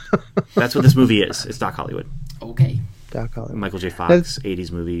 Okay. That's what this movie is. It's Doc Hollywood. Okay. Doc Hollywood. Michael J. Fox,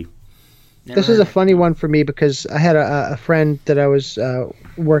 80s movie. This is a funny one for me because I had a friend that I was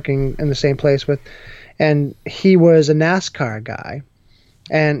working in the same place with, and he was a NASCAR guy.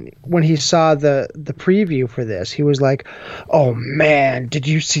 And when he saw the preview for this, he was like, "Oh man, did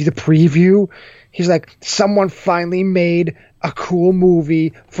you see the preview?" He's like, "Someone finally made a cool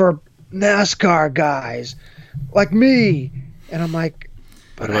movie for NASCAR guys like me." And I'm like,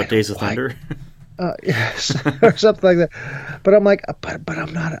 What about Days of Thunder? yes, or something like that. But I'm like, but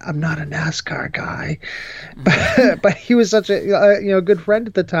I'm not a NASCAR guy. But he was such a good friend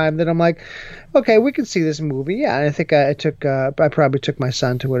at the time that I'm like, okay, we can see this movie. Yeah, and I think I probably took my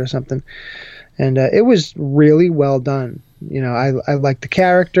son to it or something, and it was really well done. I liked the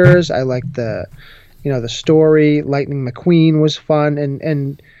characters. I liked the story. Lightning McQueen was fun,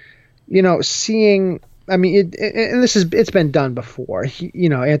 and seeing. I mean, it's been done before,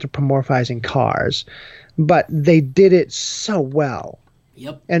 anthropomorphizing cars, but they did it so well.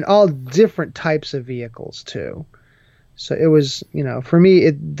 Yep. And all different types of vehicles too. So it was, for me,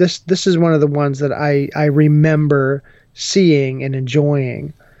 this is one of the ones that I remember seeing and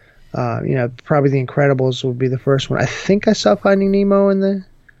enjoying. Probably The Incredibles would be the first one. I think I saw Finding Nemo in the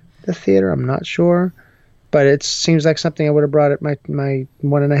theater. I'm not sure. But it seems like something I would have brought my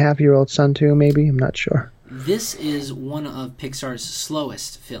 1.5-year-old son to, maybe. I'm not sure. This is one of Pixar's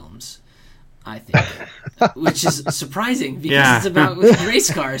slowest films, I think, which is surprising because it's about race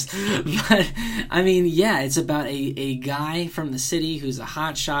cars. But, I mean, it's about a guy from the city who's a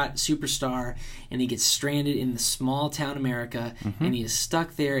hotshot superstar, and he gets stranded in the small town America, and he is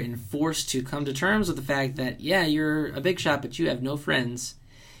stuck there and forced to come to terms with the fact that, you're a big shot, but you have no friends.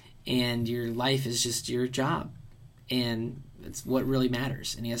 And your life is just your job, and it's what really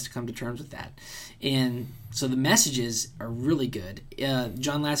matters, and he has to come to terms with that. And so the messages are really good.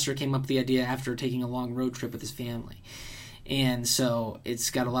 John Lasseter came up with the idea after taking a long road trip with his family, and so it's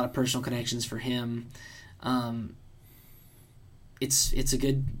got a lot of personal connections for him. It's a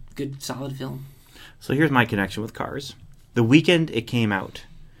good solid film. So here's my connection with Cars. The weekend it came out,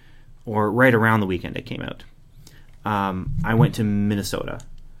 or right around the weekend it came out, I went to Minnesota.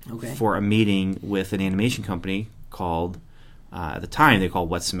 Okay. For a meeting with an animation company called, at the time they called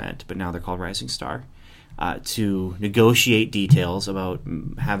Wet Cement, but now they're called Rising Star, to negotiate details about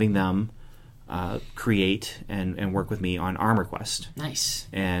having them create and work with me on Armor Quest. Nice.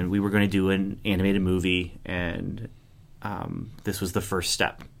 And we were going to do an animated movie, and this was the first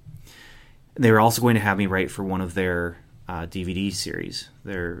step. They were also going to have me write for one of their DVD series.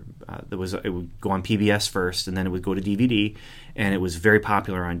 It would go on PBS first, and then it would go to DVD, and it was very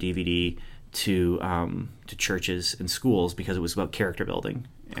popular on DVD to churches and schools because it was about character building.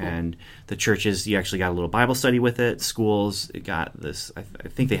 Cool. And the churches, you actually got a little Bible study with it. Schools, it got this. I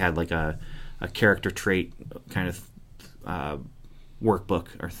think they had like a character trait kind of workbook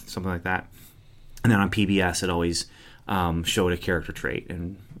or something like that. And then on PBS, it always showed a character trait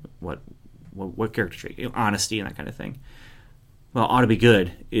and what character trait, honesty and that kind of thing. Well, Ought to Be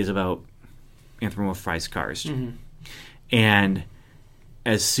Good is about anthropomorphized cars. Mm-hmm. And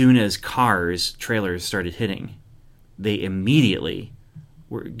as soon as Cars trailers started hitting, they immediately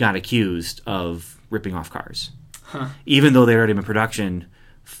got accused of ripping off Cars. Huh. Even though they'd already been in production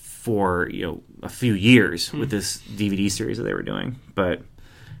for a few years with this DVD series that they were doing. But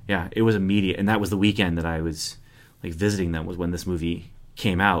yeah, it was immediate. And that was the weekend that I was like visiting them, was when this movie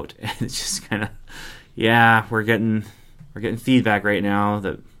came out. And it's just kind of, we're getting feedback right now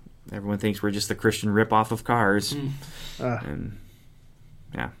that everyone thinks we're just the Christian ripoff of Cars. And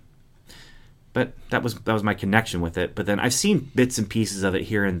but that was my connection with it. But then I've seen bits and pieces of it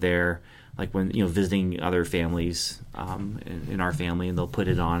here and there, like when visiting other families in our family, and they'll put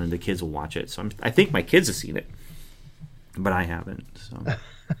it on and the kids will watch it. So I think my kids have seen it, but I haven't. So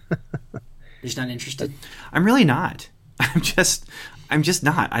you're just not interested? I'm really not. I'm just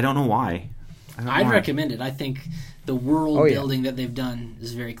not. I don't know why. I'd recommend it. I think the world building that they've done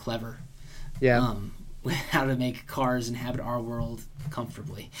is very clever. Yeah. How to make cars inhabit our world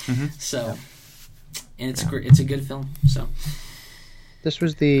comfortably. Mm-hmm. So, and it's great. It's a good film. So, this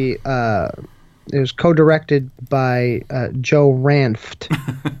was it was co-directed by Joe Ranft.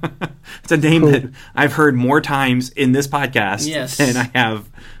 It's a name that I've heard more times in this podcast than I have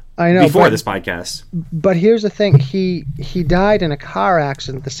before this podcast. But here's the thing: he died in a car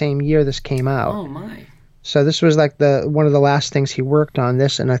accident the same year this came out. Oh my! So this was like one of the last things he worked on.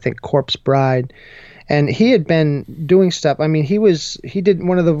 This and I think Corpse Bride. And he had been doing stuff. I mean, he did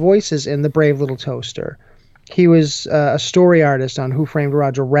one of the voices in The Brave Little Toaster. He was a story artist on Who Framed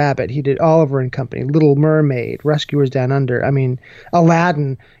Roger Rabbit. He did Oliver and Company, Little Mermaid, Rescuers Down Under. I mean,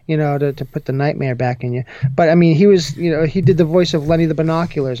 Aladdin, to put the nightmare back in you. But I mean, he was, he did the voice of Lenny the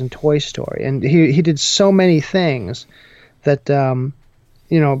Binoculars in Toy Story. And he did so many things that,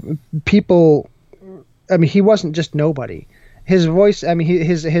 people, I mean, he wasn't just nobody. His voice, I mean,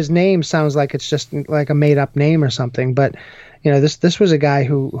 his name sounds like it's just like a made up name or something. But, this was a guy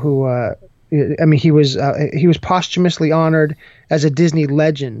who I mean, he was posthumously honored as a Disney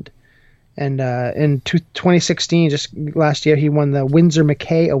legend, and in 2016, just last year, he won the Winsor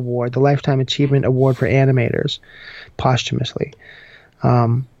McKay Award, the Lifetime Achievement Award for animators, posthumously.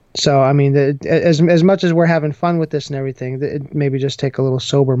 So, I mean, as much as we're having fun with this and everything, maybe just take a little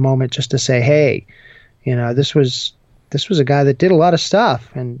sober moment just to say, hey, this was a guy that did a lot of stuff,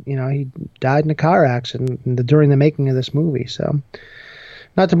 and he died in a car accident during the making of this movie. So.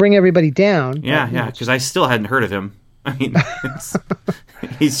 Not to bring everybody down. Yeah, because I still hadn't heard of him. I mean,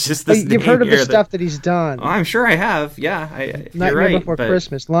 he's just this. You've heard of the stuff that he's done. Oh, I'm sure I have. Yeah, Nightmare right, Before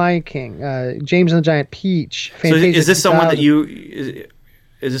Christmas, Lion King, James and the Giant Peach. So is this someone that is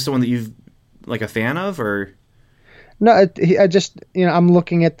this someone that you've like a fan of, or? No, I just I'm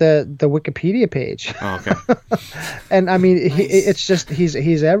looking at the Wikipedia page. Oh, okay. And I mean, it's just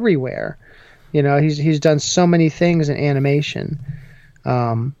he's everywhere. He's done so many things in animation.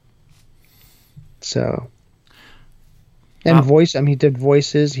 Voice. I mean, he did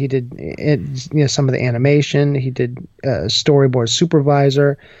voices. He did some of the animation. He did storyboard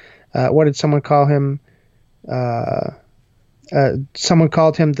supervisor. What did someone call him? Someone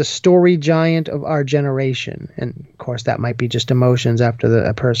called him the story giant of our generation, and of course that might be just emotions after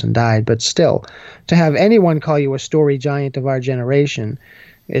a person died. But still, to have anyone call you a story giant of our generation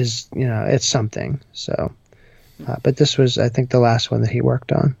is it's something. So. But this was, I think, the last one that he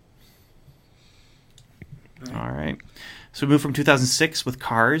worked on. All right. So we moved from 2006 with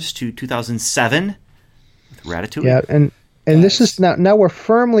Cars to 2007 with Ratatouille. Yeah, and this is now we're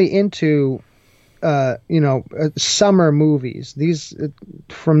firmly into, summer movies. These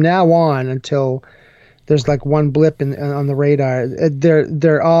from now on until there's like one blip on the radar.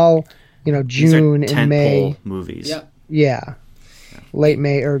 They're all June and May movies. Yep. Yeah. Late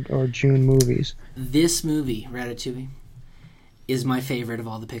May or June movies. This movie, Ratatouille, is my favorite of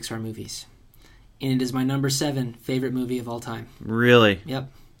all the Pixar movies. And it is my number 7 favorite movie of all time. Really?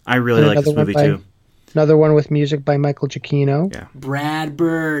 Yep. I really like this movie too. Another one with music by Michael Giacchino. Yeah. Brad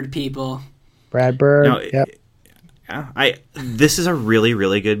Bird, people. Brad Bird. No, yep. This is a really,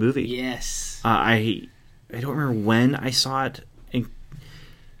 really good movie. Yes. I don't remember when I saw it in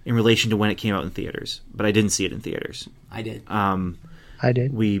relation to when it came out in theaters, but I didn't see it in theaters. I did. I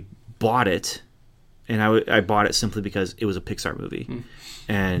did. We bought it, and I bought it simply because it was a Pixar movie,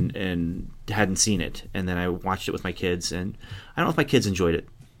 and hadn't seen it, and then I watched it with my kids, and I don't know if my kids enjoyed it.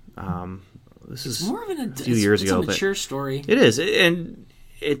 This is more of a few years ago, a mature story. It is, and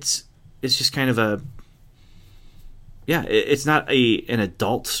it's just kind of it's not an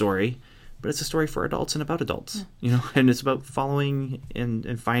adult story, but it's a story for adults and about adults, and it's about following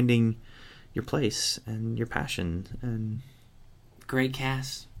and finding your place and your passion. And great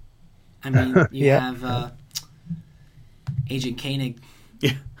cast. I mean, you have Agent Koenig.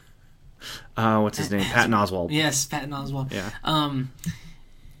 Yeah. What's his name? Patton Oswalt. Yes, Patton Oswalt. Yeah.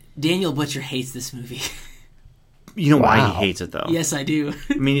 Daniel Butcher hates this movie. You know why he hates it, though? Yes, I do.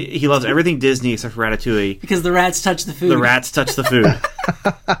 I mean, he loves everything Disney except for Ratatouille. Because the rats touch the food. The rats touch the food.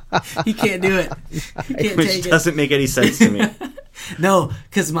 He can't do it. He can't Which take doesn't make any sense to me. No,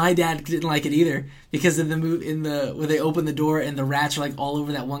 because my dad didn't like it either. Because in the where they open the door and the rats are like all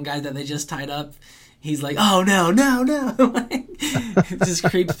over that one guy that they just tied up, he's like, "Oh no!" It just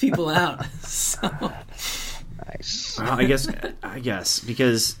creeps people out. So nice. Well, I guess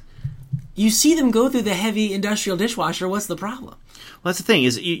because you see them go through the heavy industrial dishwasher. What's the problem? Well, that's the thing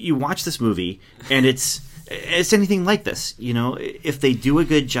is you watch this movie and it's anything like this. If they do a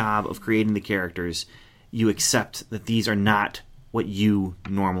good job of creating the characters, you accept that these are not what you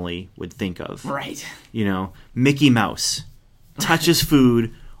normally would think of. Right. Mickey Mouse touches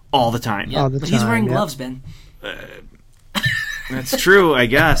food all the time. Yeah, but he's wearing gloves, Ben. That's true, I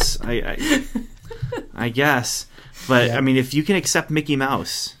guess. I guess. But, I mean, if you can accept Mickey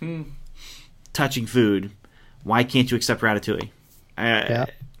Mouse touching food, why can't you accept Ratatouille?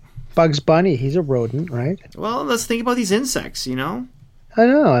 Bugs Bunny, he's a rodent, right? Well, let's think about these insects, I know,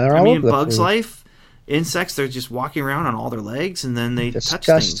 they're all over the Bugs food. Life, insects, they're just walking around on all their legs, and then they touch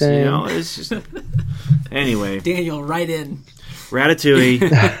things, It's just... Anyway. Daniel, right in.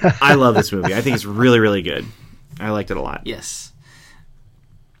 Ratatouille. I love this movie. I think it's really, really good. I liked it a lot. Yes.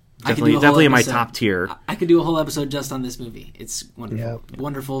 Definitely in my top tier. I could do a whole episode just on this movie. It's wonderful. Yep.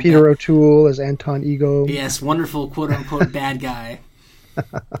 Wonderful. Peter O'Toole as Anton Ego. Yes, wonderful quote-unquote bad guy.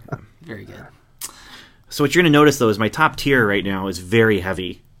 Very good. So what you're going to notice, though, is my top tier right now is very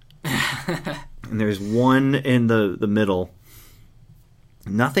heavy. And there's one in the middle.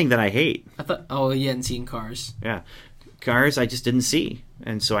 Nothing that I hate. I thought, you hadn't seen Cars. Yeah. Cars I just didn't see.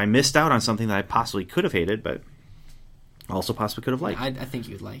 And so I missed out on something that I possibly could have hated, but also possibly could have liked. I think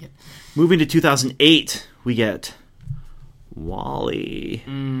you'd like it. Moving to 2008, we get WALL-E.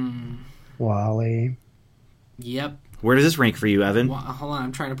 WALL-E. Yep. Where does this rank for you, Evan? Well, hold on,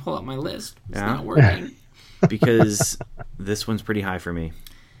 I'm trying to pull up my list. It's Yeah? not working. Because this one's pretty high for me.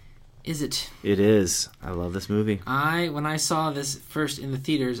 Is it? It is. I love this movie. When I saw this first in the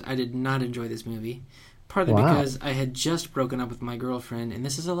theaters, I did not enjoy this movie. Partly Wow. because I had just broken up with my girlfriend, and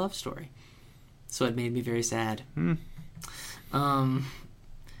this is a love story. So it made me very sad.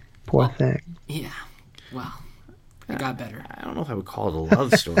 Poor thing. Yeah. Well, it got better. I don't know if I would call it a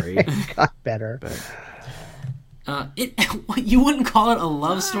love story. Got better. You wouldn't call it a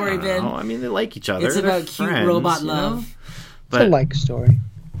love story, Ben? No, I mean, they like each other. It's They're about cute friends, robot you know? love. It's But a like story.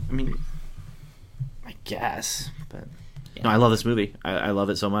 I mean, I guess. But no, I love this movie. I love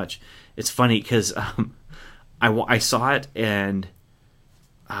it so much. It's funny because I saw it, and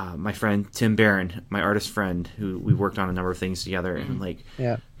my friend Tim Barron, my artist friend, who we worked on a number of things together, and like,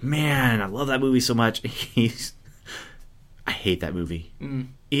 Yeah. man, I love that movie so much. I hate that movie.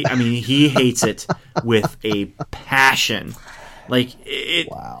 He hates it with a passion. Like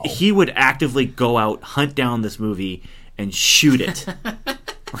Wow. he would actively go out, hunt down this movie, and shoot it.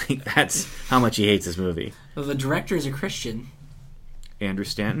 Like that's how much he hates this movie. Well, the director is a Christian. Andrew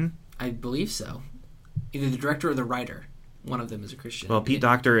Stanton. I believe so. Either the director or the writer. One of them is a Christian. Well, Pete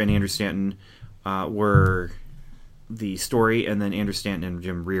Docter and Andrew Stanton were the story, and then Andrew Stanton and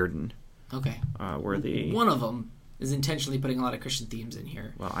Jim Reardon Okay. were the. One of them is intentionally putting a lot of Christian themes in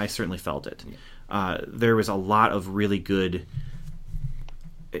here. Well, I certainly felt it. There was a lot of really good.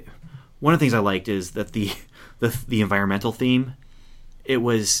 One of the things I liked is that the environmental theme.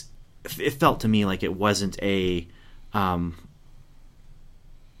 It felt to me like it wasn't a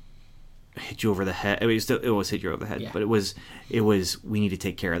hit you over the head. It was hit you over the head, Yeah. but it was we need to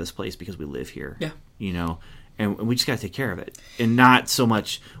take care of this place because we live here. Yeah. You know, and we just got to take care of it, and not so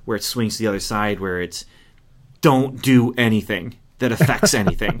much where it swings to the other side where it's don't do anything that affects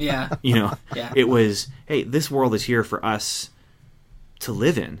anything. Yeah. You know, Yeah. It was, hey, this world is here for us to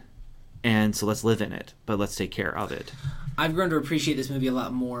live in, and so let's live in it, but let's take care of it. I've grown to appreciate this movie a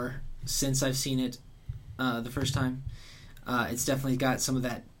lot more since I've seen it the first time. It's definitely got some of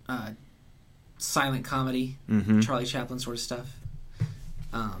that silent comedy, Charlie Chaplin sort of stuff.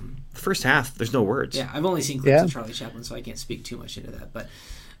 The first half, there's no words. Yeah, I've only seen clips of Charlie Chaplin, so I can't speak too much into that. But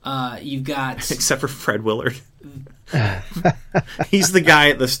you've got... Except for Fred Willard. He's the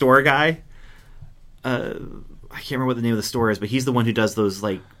guy, the store guy. I can't remember what the name of the store is, but he's the one who does those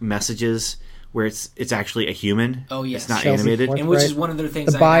like messages where it's actually a human. Oh, yes. It's not Chelsea animated. Forth. And which Right. is one of the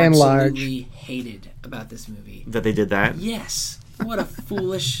things By I and large. absolutely hated about this movie. That they did that. Yes. What a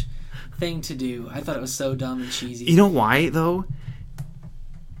foolish thing to do. I thought it was so dumb and cheesy. You know why, though?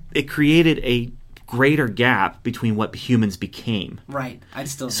 It created a greater gap between what humans became. Right. I'd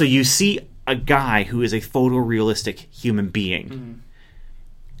still... So you see a guy who is a photorealistic human being.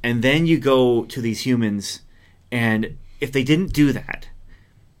 And then you go to these humans, and if they didn't do that,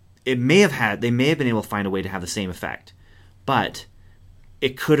 they may have been able to find a way to have the same effect. But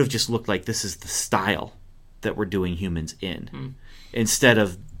it could have just looked like this is the style that we're doing humans in. Instead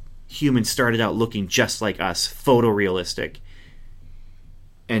of humans started out looking just like us, photorealistic,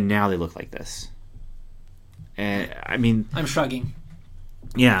 and now they look like this. And I mean, I'm shrugging.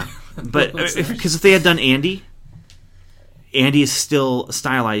 yeah, but because if they had done Andy is still a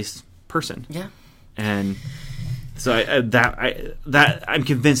stylized person, Yeah. and so I'm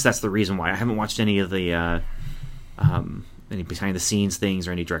convinced that's the reason why. I haven't watched any of the any behind the scenes things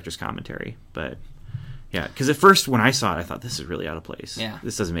or any director's commentary, but yeah, because at first when I saw it, I thought this is really out of place. Yeah.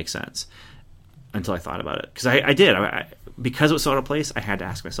 This doesn't make sense until I thought about it, because I did. Because it was so out of place, I had to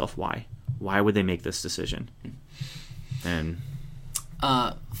ask myself why. Why would they make this decision? And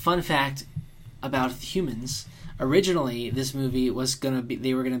Fun fact about humans. Originally, this movie was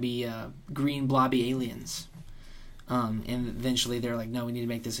they were gonna be green blobby aliens. And eventually they're like, no, we need to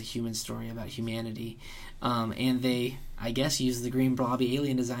make this a human story about humanity. And they, I guess, used the green blobby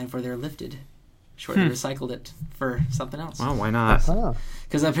alien design for their Lifted. Shortly recycled it for something else. well, why not?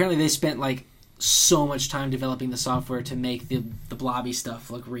 Because apparently they spent like so much time developing the software to make the blobby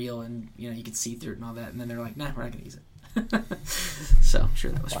stuff look real, and you could see through it and all that. And then they're like, nah, we're not gonna use it. So I'm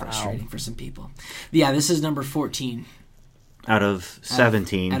sure that was frustrating for some people. Yeah, this is number 14 Out of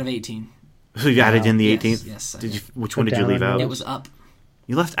 17. out of 18. So you added in the Yes, 18th? yes, I Did you? did. Which one did you down leave on out? It was Up.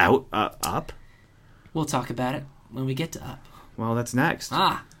 You left out Up? We'll talk about it when we get to Up. Well, that's next.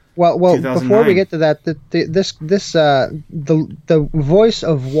 Well, before 2009. we get to that, the voice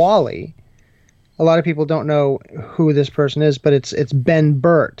of Wally. A lot of people don't know who this person is, but it's Ben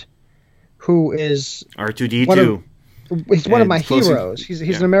Burt, who is R2D2. he's one of And my closing- heroes. He's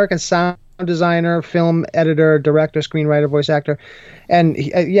yeah. an American sound designer, film editor, director, screenwriter, voice actor, and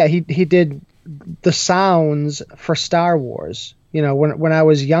he did the sounds for Star Wars. You know, when I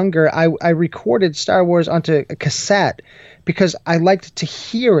was younger, I recorded Star Wars onto a cassette because I liked to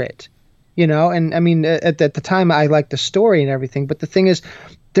hear it. You know, and I mean, at the time, I liked the story and everything. But the thing is,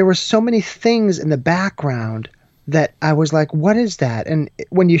 there were so many things in the background that I was like, what is that? And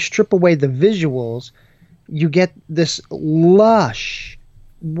when you strip away the visuals, you get this lush,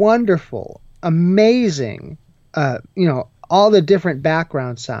 wonderful, amazing, all the different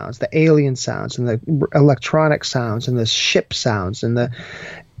background sounds, the alien sounds and the electronic sounds and the ship sounds and the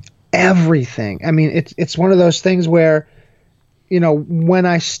everything. I mean, it's one of those things where, you know, when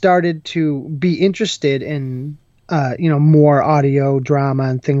I started to be interested in, more audio drama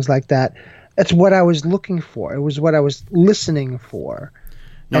and things like that, that's what I was looking for. It was what I was listening for.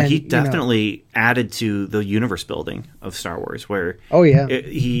 No, And, he you know, definitely added to the universe building of Star Wars, where Oh, yeah.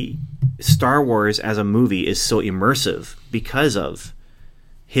 Star Wars as a movie is so immersive because of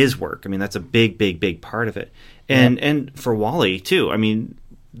his work. I mean, that's a big, big, big part of it. And for Wally too. I mean,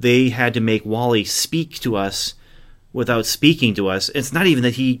 they had to make Wally speak to us without speaking to us. It's not even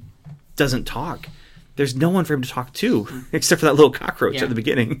that he doesn't talk. There's no one for him to talk to except for that little cockroach Yeah. at the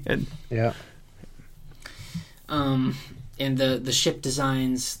beginning. And Yeah. And the ship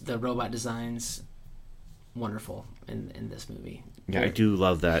designs, the robot designs, wonderful in this movie. yeah, I do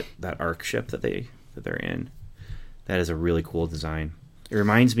love that Ark ship that they're in. That is a really cool design. It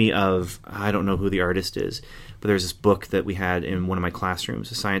reminds me of, I don't know who the artist is, but there's this book that we had in one of my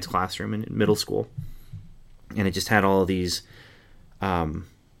classrooms, a science classroom in middle school. And it just had all of these,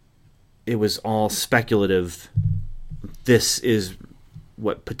 it was all speculative. This is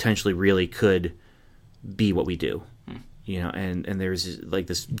what potentially really could be what we do. You know, and there's like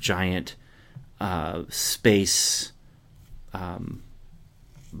this giant space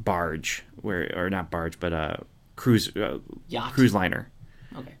barge, or not barge, but cruise Yacht. cruise liner.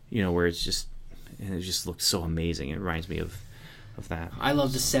 Okay. You know, where it just looks so amazing. It reminds me of that. I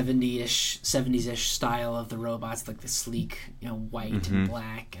love the 70s-ish style of the robots, like the sleek, white and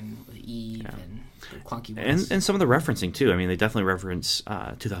black, and with Eve and the clunky ones. And some of the referencing too. I mean, they definitely reference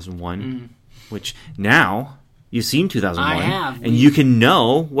 2001, which now you've seen 2001, I have. and you can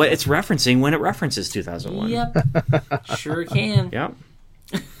know what it's referencing when it references 2001. Yep. Sure can. Yep.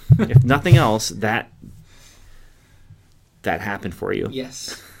 If nothing else, that happened for you.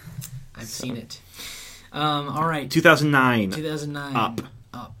 Yes. I've seen it. All right. 2009. 2009.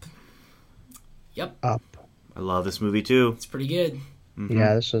 Up. Yep. Up. I love this movie too. It's pretty good.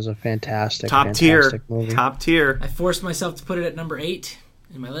 Yeah, this was a fantastic, Top tier. fantastic movie. Top tier. I forced myself to put it at number 8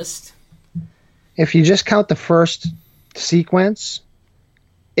 in my list. If you just count the first sequence,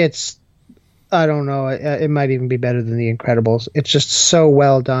 it's, I don't know, it might even be better than The Incredibles. It's just so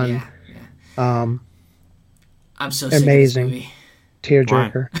well done. Yeah. I'm so sick Amazing. of this movie.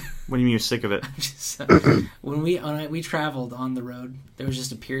 Tearjerker. What do you mean you're sick of it? When we traveled on the road, there was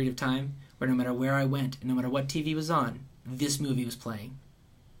just a period of time where no matter where I went, and no matter what TV was on, this movie was playing.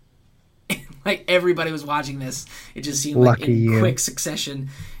 Like everybody was watching this. It just seemed like Lucky in you. quick succession,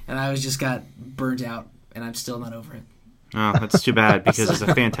 and I just got burnt out, and I'm still not over it. Oh, that's too bad because it's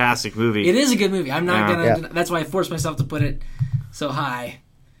a fantastic movie. It is a good movie. I'm not Yeah. gonna. That's why I forced myself to put it so high,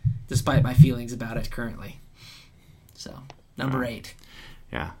 despite my feelings about it currently. So number 8.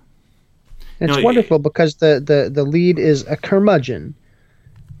 Yeah. It's No, wonderful because the lead is a curmudgeon,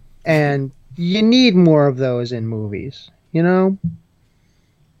 and you need more of those in movies. You know.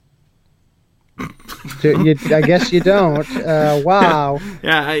 I guess you don't. Wow.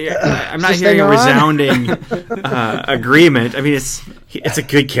 Yeah, I'm not Just hearing a hang on. resounding agreement. I mean, it's a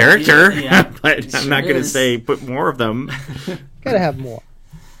good character, Yeah, but it I'm not sure going to is. say put more of them. Gotta have more.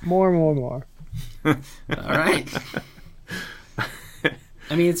 More. All right.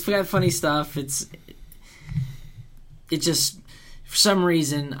 I mean, it's got funny stuff. It just, for some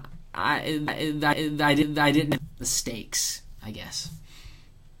reason, I didn't have the stakes, I guess,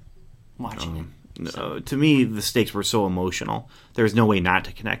 watching it. No, to me, the stakes were so emotional. There's no way not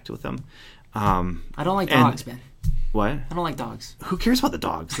to connect with them. I don't like and- dogs, Ben. What? I don't like dogs. Who cares about the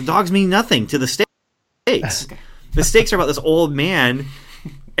dogs? The dogs mean nothing to the stakes. Okay. The stakes are about this old man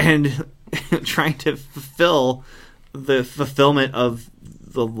and trying to fulfill the fulfillment of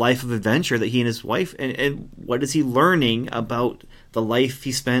the life of adventure that he and his wife, and what is he learning about the life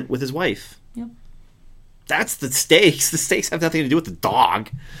he spent with his wife? Yep. That's the stakes. The stakes have nothing to do with the dog.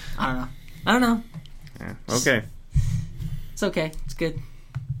 I don't know. Yeah, okay. It's okay. It's good.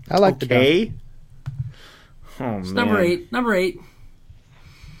 I like the Okay. Oh, It's man. Number 8.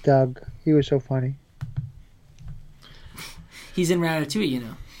 Doug. He was so funny. He's in Ratatouille, you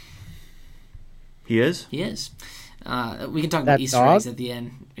know. He is? He is. We can talk about That Easter dog? eggs at the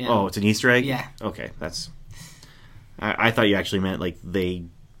end. Yeah. Oh, it's an Easter egg? Yeah. Okay, that's... I thought you actually meant like they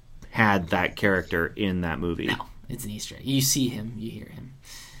had that character in that movie. No, it's an Easter egg. You see him, you hear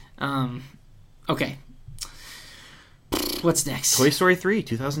him. Okay. What's next? Toy Story 3,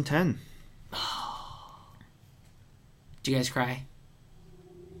 2010. Did you guys cry?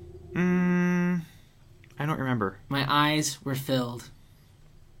 I don't remember. My eyes were filled.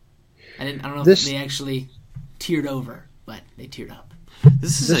 I don't know This- if they actually teared over, but they teared up.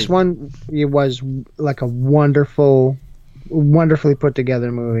 This is This one it was like a wonderfully put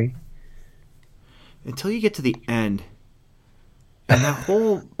together movie. until you get to the end, and that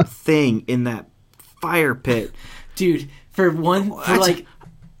whole thing in that fire pit. Dude, for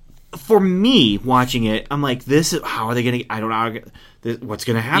me watching it, I'm like, this is how are they gonna? I don't know what's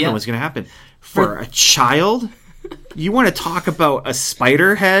gonna happen. Yeah. What's gonna happen for a child? You want to talk about a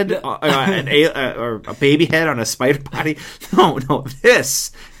spider head, or a baby head on a spider body? No,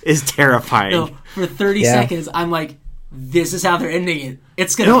 this is terrifying. No, for 30 Yeah. seconds, I'm like, this is how they're ending it.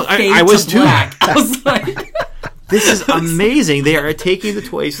 It's gonna fade I was to too. black. I was like, This is amazing. They are taking the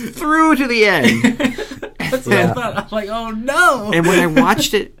toys through to the end. that's what I thought. I'm like, oh no. And when I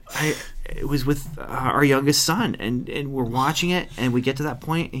watched it, it was with our youngest son, and we're watching it, and we get to that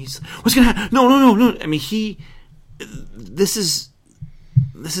point, and he's, what's gonna happen? No. I mean, this is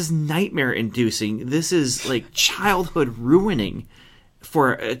nightmare inducing. This is like childhood ruining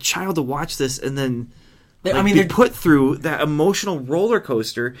for a child to watch this, and then be they're put through that emotional roller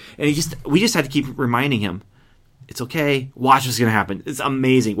coaster. And we just had to keep reminding him, it's okay. Watch what's gonna happen. It's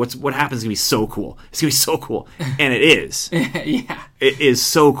amazing. What happens is gonna be so cool. It's gonna be so cool, and it is. yeah. It is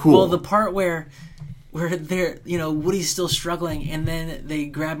so cool. Well, the part where they're, Woody's still struggling, and then they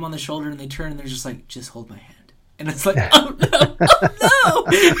grab him on the shoulder and they turn and they're just like, just hold my hand. And it's like, oh no!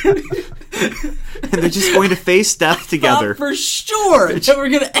 And they're just going to face death together. For sure that we're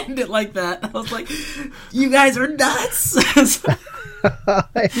going to end it like that. I was like, you guys are nuts!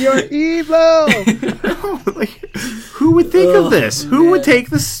 You're evil. Like, who would think of this? Who would take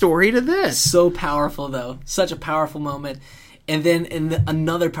the story to this? So powerful, though. Such a powerful moment. And then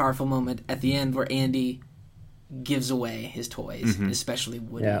another powerful moment at the end where Andy gives away his toys, especially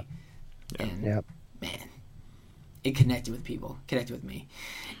Woody. Yep. And, Yep. man, it connected with people, connected with me.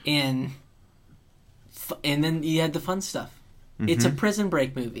 And then you had the fun stuff. It's a Prison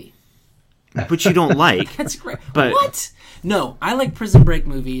Break movie. Which you don't like. That's great. But- What? No, I like Prison Break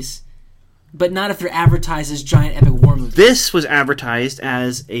movies, but not if they're advertised as giant epic war movies. This was advertised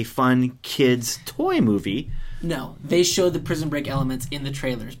as a fun kids toy movie. No, they showed the Prison Break elements in the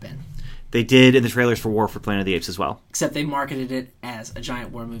trailers, Ben. They did in the trailers for War for Planet of the Apes as well. Except they marketed it as a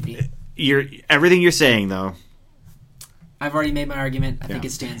giant war movie. Everything you're saying, though. I've already made my argument. I think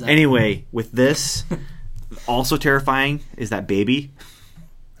it stands up. Anyway, with this, also terrifying is that baby.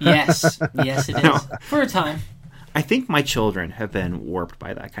 Yes, it is. No. For a time. I think my children have been warped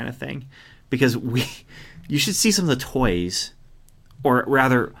by that kind of thing. Because you should see some of the toys, or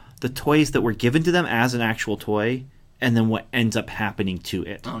rather, the toys that were given to them as an actual toy, and then what ends up happening to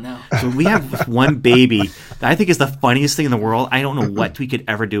it. Oh, no. So we have one baby that I think is the funniest thing in the world. I don't know what we could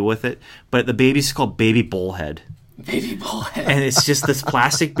ever do with it, but the baby's called Baby Bullhead. Baby Bullhead. And it's just this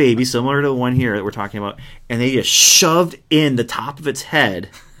plastic baby, similar to the one here that we're talking about, and they just shoved in the top of its head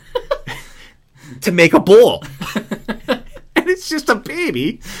to make a bull. And it's just a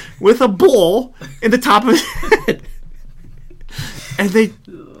baby with a bull in the top of his head. And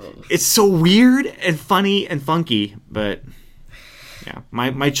it's so weird and funny and funky, but yeah,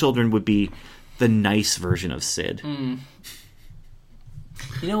 my children would be the nice version of Sid. You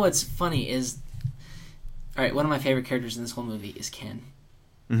know what's funny is, all right, one of my favorite characters in this whole movie is Ken,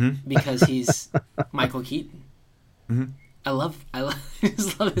 because he's Michael Keaton. I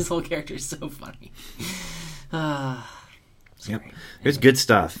just love his whole character. It's so funny. Yep. There's good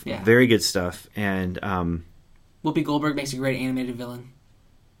stuff. Yeah. Very good stuff. And Whoopi Goldberg makes a great animated villain.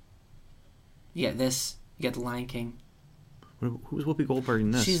 You got this. You got the Lion King. who's Whoopi Goldberg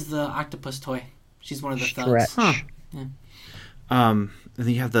in this? She's the octopus toy. She's one of the Stretch. thugs. And then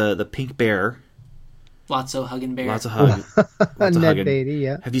you have the pink bear. Lotso hugging bear. Lots of hugging. Ned Beatty,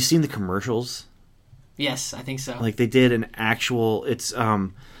 yeah. Have you seen the commercials? Yes, I think so. Like they did an actual. It's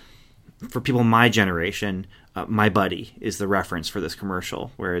for people my generation. My Buddy is the reference for this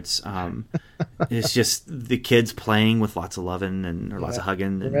commercial, where it's just the kids playing with lots of loving and or lots of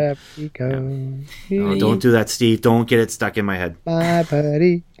hugging. And, oh, don't do that, Steve. Don't get it stuck in my head. My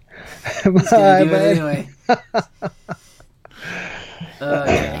buddy. He's gonna do it anyway.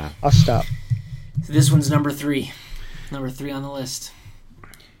 Okay. I'll stop. So this one's number 3. Number 3 on the list.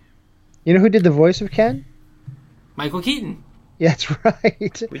 You know who did the voice of Ken? Michael Keaton. Yeah, that's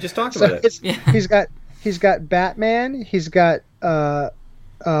right. We just talked about it. Yeah. He's got Batman. He's got the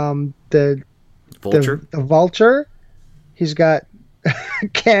Vulture. The Vulture. He's got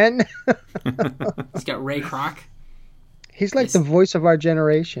Ken. He's got Ray Kroc. He's like the voice of our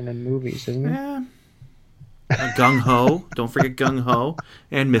generation in movies, isn't he? Yeah. Gung Ho. Don't forget Gung Ho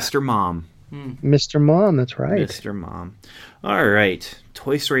and Mr. Mom. Mr. Mom. That's right. Mr. Mom. All right.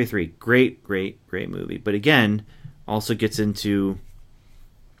 Toy Story 3. Great, great, great movie. But again, also gets into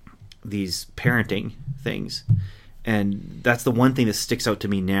these parenting things. And that's the one thing that sticks out to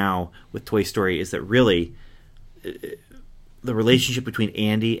me now with Toy Story is that really the relationship between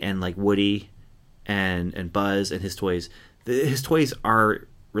Andy and like Woody and Buzz and his toys are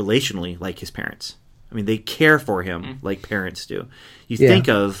relationally like his parents. I mean, they care for him like parents do. You think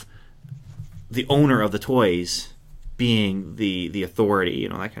of the owner of the toys being the authority, you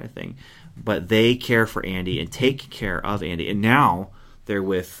know, that kind of thing. But they care for Andy and take care of Andy. And now they're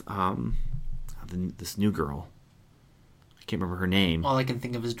with this new girl. I can't remember her name. All I can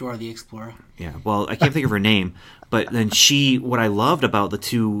think of is Dora the Explorer. Yeah, well, I can't think of her name. But then what I loved about the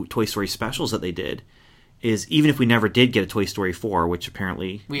 2 Toy Story specials that they did is even if we never did get a Toy Story 4, which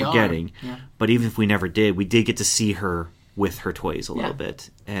apparently we're getting, but even if we never did, we did get to see her with her toys a little bit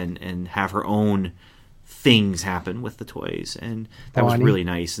and have her own things happen with the toys, and that was really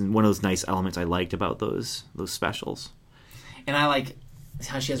nice. And one of those nice elements I liked about those specials. And I like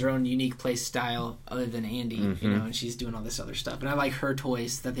how she has her own unique play style other than Andy, you know, and she's doing all this other stuff. And I like her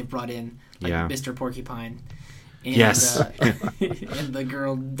toys that they brought in, like Mr. Porcupine. And, yes. And the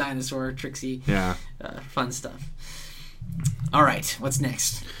girl dinosaur, Trixie. Yeah. Fun stuff. All right, what's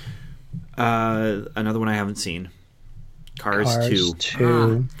next? Another one I haven't seen. Cars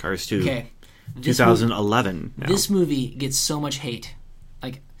 2. Cars 2. Okay. 2011. This movie gets so much hate.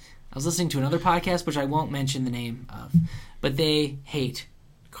 Like, I was listening to another podcast, which I won't mention the name of, but they hate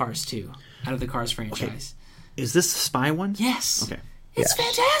Cars 2 out of the Cars franchise. Okay. Is this the spy one? Yes. Okay. It's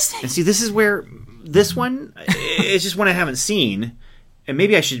fantastic. And see, this is where this one is just one I haven't seen, and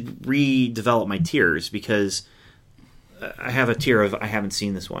maybe I should redevelop my tiers because I have a tier of I haven't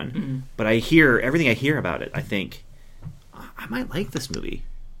seen this one, but I hear everything I hear about it. I think I might like this movie.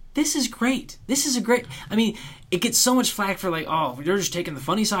 This is great. This is a great... I mean, it gets so much flack for like, oh, you're just taking the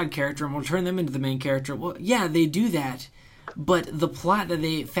funny side character and we'll turn them into the main character. Well, yeah, they do that, but the plot that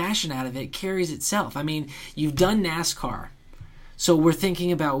they fashion out of it carries itself. I mean, you've done NASCAR, so we're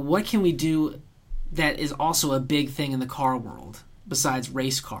thinking about what can we do that is also a big thing in the car world besides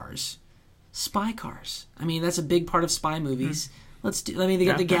race cars. Spy cars. I mean, that's a big part of spy movies. Let's do... I mean, they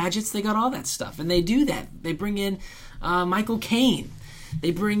got the gadgets, they got all that stuff, and they do that. They bring in Michael Caine.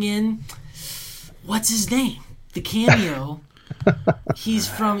 They bring in, what's his name? The cameo. He's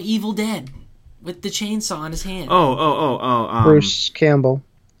from Evil Dead with the chainsaw in his hand. Bruce Campbell.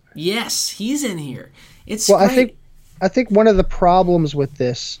 Yes, he's in here. It's well, great. I think one of the problems with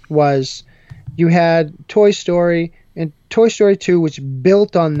this was you had Toy Story and Toy Story 2, which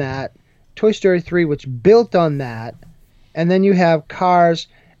built on that. Toy Story 3, which built on that. And then you have Cars,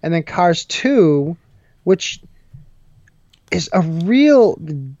 and then Cars 2, which is a real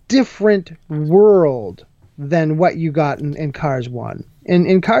different world than what you got in Cars 1.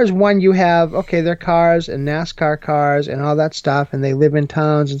 In Cars 1, you have, okay, they're cars and NASCAR cars and all that stuff, and they live in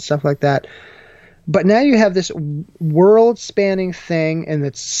towns and stuff like that. But now you have this world-spanning thing, and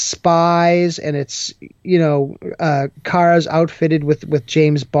it's spies, and it's, you know, cars outfitted with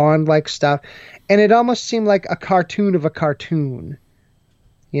James Bond-like stuff. And it almost seemed like a cartoon of a cartoon,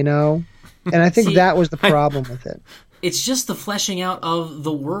 you know? And I think that was the problem with it. It's just the fleshing out of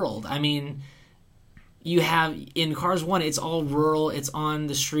the world. I mean, you have in Cars 1, it's all rural, it's on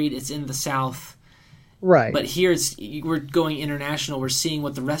the street, it's in the South. Right. But here we're going international. We're seeing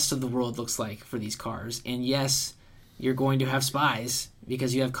what the rest of the world looks like for these cars. And yes, you're going to have spies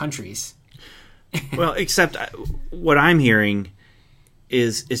because you have countries. Well, except what I'm hearing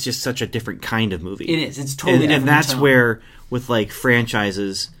is just such a different kind of movie. It is. It's totally different. And that's where, with like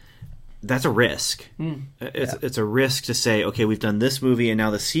franchises, that's a risk. It's a risk to say, okay, we've done this movie, and now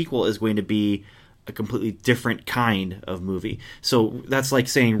the sequel is going to be a completely different kind of movie. So that's like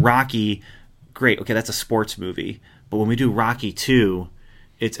saying Rocky, great, okay, that's a sports movie. But when we do Rocky 2,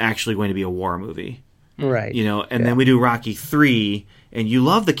 it's actually going to be a war movie. Right. You know, and then we do Rocky 3, and you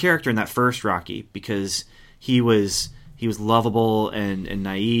love the character in that first Rocky because he was lovable and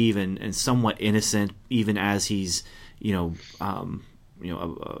naive and somewhat innocent, even as he's an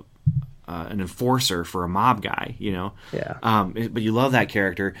enforcer for a mob guy. You know. Yeah. But you love that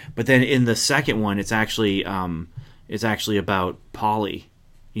character. But then in the second one, it's actually about Paulie,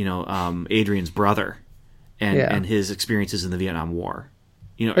 Adrian's brother, and his experiences in the Vietnam War.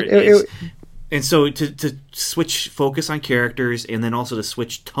 You know. And so to switch focus on characters and then also to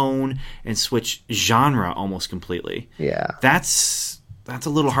switch tone and switch genre almost completely. Yeah. That's a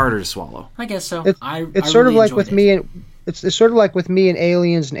little harder to swallow. I guess so. It's sort of like with me and it's sort of like with me and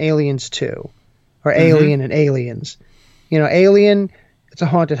Aliens 2 or Alien and Aliens. You know, Alien, it's a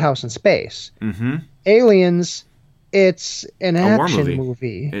haunted house in space. Mm-hmm. Aliens, it's an action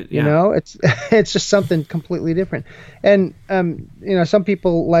movie. You know, it's just something completely different. And some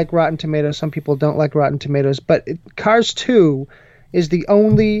people like Rotten Tomatoes, some people don't like Rotten Tomatoes. But Cars 2 is the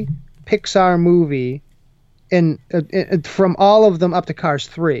only Pixar movie from all of them up to Cars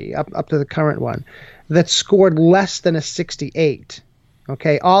 3, up to the current one, that scored less than a 68.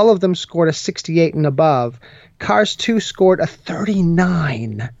 Okay, all of them scored a 68 and above. Cars 2 scored a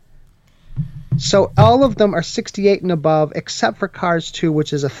 39. So all of them are 68 and above, except for Cars 2,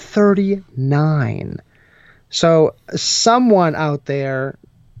 which is a 39. So someone out there,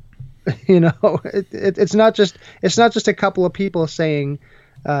 it's not just a couple of people saying,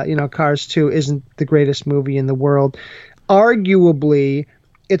 Cars 2 isn't the greatest movie in the world. Arguably,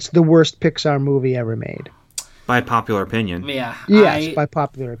 it's the worst Pixar movie ever made. By popular opinion. Yeah. Yes, by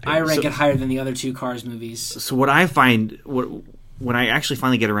popular opinion. I rank it higher than the other two Cars movies. So what I find, when I actually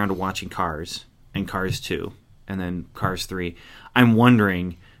finally get around to watching Cars and Cars 2 and then Cars 3, I'm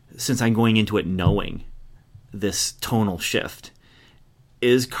wondering, since I'm going into it knowing this tonal shift,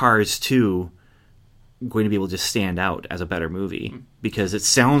 is Cars 2 going to be able to stand out as a better movie? Because it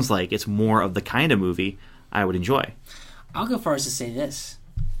sounds like it's more of the kind of movie I would enjoy. I'll go far as to say this.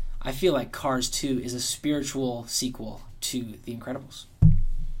 I feel like Cars 2 is a spiritual sequel to The Incredibles.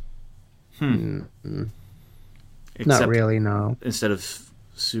 Not really, no. Instead of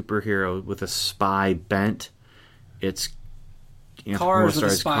superhero with a spy bent, it's Cars with a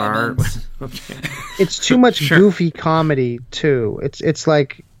spy bent. Okay. It's too much goofy comedy too. It's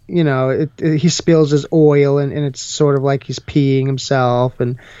like, he spills his oil and it's sort of like he's peeing himself,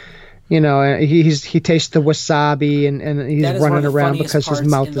 and he tastes the wasabi and he's running around because his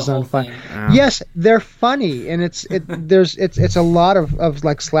mouth is on fire. Yes, they're funny, and it's a lot of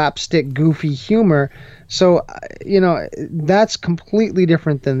like slapstick goofy humor. So that's completely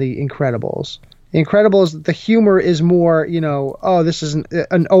different than The Incredibles. The Incredibles, the humor is more, this is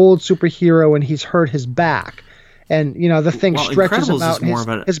an old superhero and he's hurt his back. And, the thing stretches him out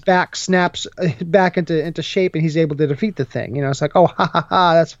and his back snaps back into shape and he's able to defeat the thing. It's like, oh, ha, ha,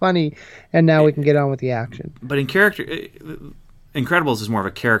 ha, that's funny. And now we can get on with the action. But Incredibles is more of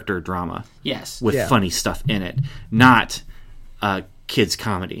a character drama. Yes. With funny stuff in it, not kids'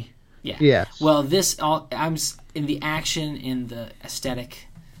 comedy. Yeah. Yes. Well, I'm in the action, in the aesthetic,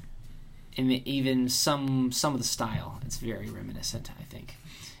 in even some of the style. It's very reminiscent, I think.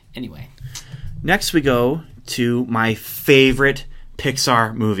 Anyway. Next we go to my favorite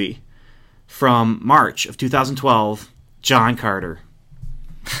Pixar movie from March of 2012, John Carter.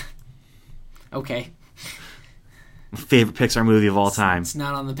 Okay. Favorite Pixar movie of all time. It's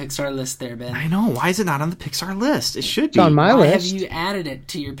not on the Pixar list there, Ben. I know. Why is it not on the Pixar list? It should be. It's on my list. Why have you added it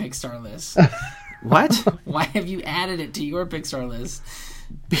to your Pixar list? What? Why have you added it to your Pixar list?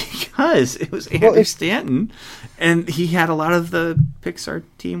 Because it was Andrew Stanton, and he had a lot of the Pixar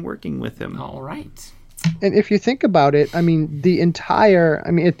team working with him. All right. And if you think about it, I mean,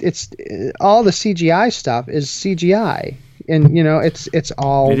 it's all the CGI stuff is CGI, and it's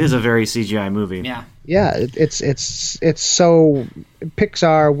all. It is a very CGI movie. Yeah. Yeah, it's so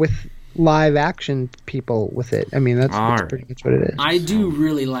Pixar with live action people with it. I mean, that's pretty much what it is. I do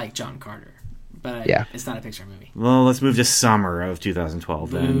really like John Carter, but it's not a Pixar movie. Well, let's move to summer of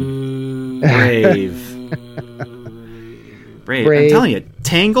 2012 then. Brave. I'm telling you,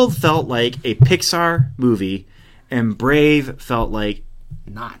 Tangled felt like a Pixar movie, and Brave felt like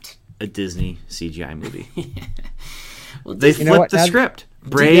not a Disney CGI movie. Well, they flipped the script.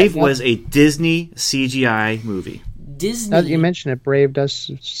 Brave was a Disney CGI movie. Disney. Now that you mention it, Brave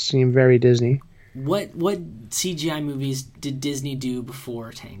does seem very Disney. What CGI movies did Disney do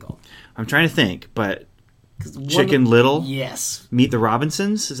before Tangled? I'm trying to think, but Chicken Little. Yes. Meet the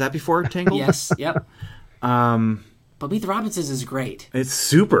Robinsons. Is that before Tangled? Yes. Yep. But Meet the Robinsons is great. It's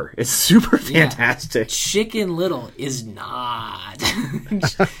super fantastic. Chicken Little is not.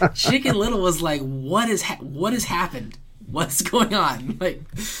 Chicken Little was like, what has happened? What's going on? Like,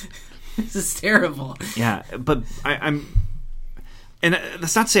 this is terrible. Yeah, but I'm, and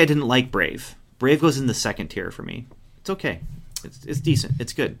that's not to say I didn't like Brave. Brave goes in the second tier for me. It's okay. It's decent.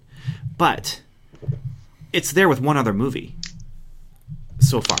 It's good, but it's there with one other movie.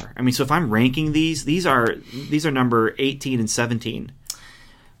 So far, I mean, so if I'm ranking these are number 18 and 17.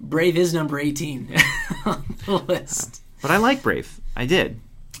 Brave is number 18 on the list. But I like Brave. I did.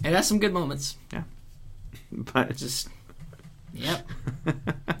 It has some good moments. Yeah. But Just, yep.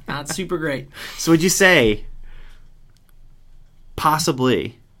 Not super great. So would you say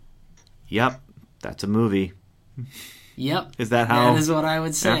possibly, yep, that's a movie? Yep. Is that how? That is what I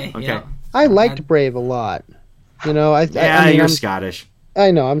would say. Yeah, okay. Yep. I liked Brave a lot. You know, I mean, you're I'm Scottish.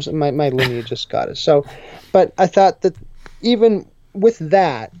 I know my lineage is Scottish. So, but I thought that even with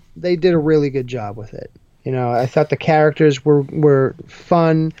that, they did a really good job with it. You know, I thought the characters were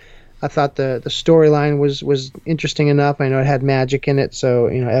fun. I thought the storyline was interesting enough. I know it had magic in it, so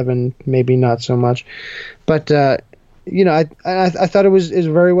you know, Evan maybe not so much, but you know, I thought it was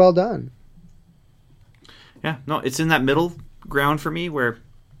very well done. Yeah, no, it's in that middle ground for me where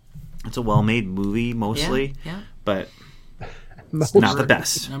it's a well-made movie mostly, Yeah. but it's not the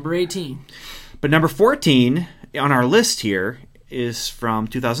best. Number 18. But number 14 on our list here is from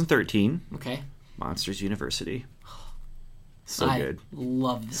 2013, Okay. Monsters University. So I good.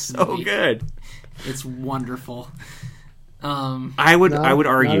 love this So movie. good. It's wonderful. I would Not a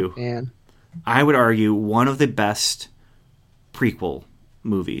argue fan. one of the best prequel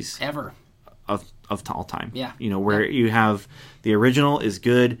movies Ever. of all time. Yeah. You know, where you have the original is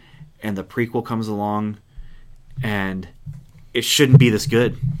good and the prequel comes along and it shouldn't be this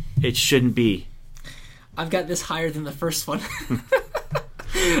good. It shouldn't be. I've got this higher than the first one.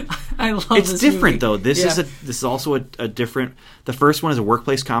 I love It's this different movie. though. This Yeah. is also a different. The first one is a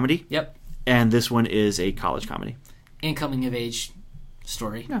workplace comedy. Yep. And this one is a college comedy. And coming of age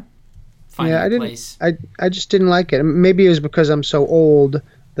story. Yeah. Finding Yeah, a I didn't. place. I just didn't like it. Maybe it was because I'm so old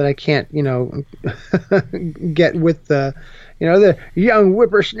that I can't, you know, get with the, you know, the young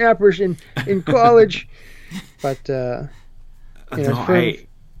whippersnappers in college. But you know,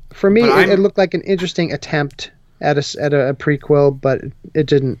 for me, it looked like an interesting attempt at a prequel, but it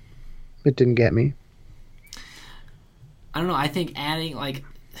didn't get me. I don't know. I think adding, like,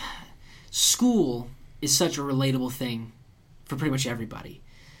 school is such a relatable thing for pretty much everybody.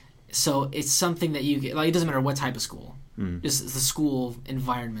 So it's something that you get, like, it doesn't matter what type of school, just the school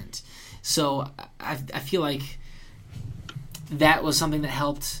environment. So I feel like that was something that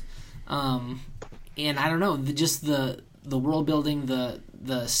helped. And I don't know, just the world building,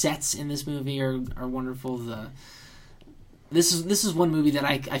 the sets in this movie are wonderful. This is one movie that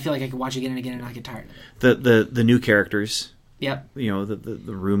I feel like I could watch again and again and not get tired of it. The new characters. Yep. You know,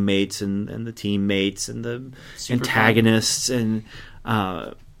 the roommates and the teammates and the Super antagonists and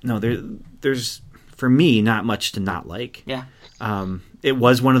no, there's for me not much to not like. Yeah. It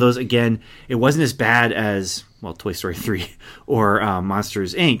was one of those, again, it wasn't as bad as, well, Toy Story 3 or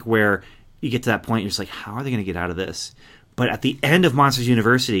Monsters, Inc., where you get to that point, you're just like, how are they going to get out of this? But at the end of Monsters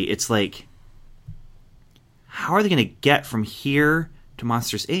University, it's like, how are they going to get from here to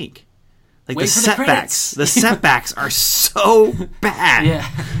Monsters, Inc.? Like, Wait the for the setbacks. credits. The setbacks are so bad.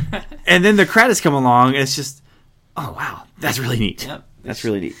 Yeah. And then the credits come along, and it's just, oh, wow, that's really neat. Yep. That's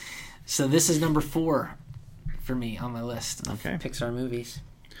really neat. So this is number 4 for me on my list of Okay. Pixar movies.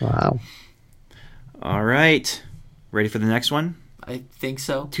 Wow. All right. Ready for the next one? I think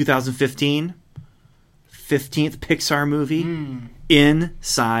so. 2015, 15th Pixar movie,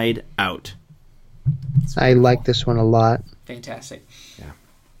 Inside Out. I like this one a lot. Fantastic.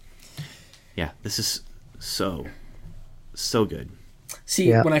 Yeah, this is so good. See,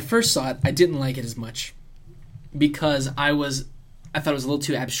 Yeah. when I first saw it, I didn't like it as much because I thought it was a little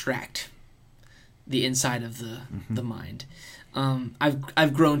too abstract. The inside of the mind.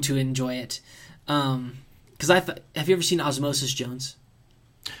 I've grown to enjoy it because have you ever seen Osmosis Jones?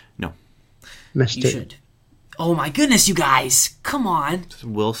 No. Missed You it. should. Oh my goodness, you guys! Come on.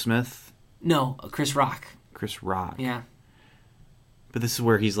 Will Smith, No, Chris Rock. Chris Rock. Yeah, But this is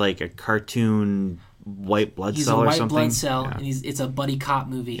where he's like a cartoon white blood he's cell a or white something. blood cell, Yeah. and it's a buddy cop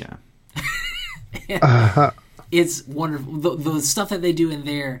movie. Yeah. It's wonderful. The stuff that they do in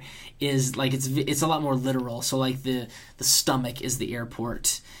there is like it's a lot more literal. So like the stomach is the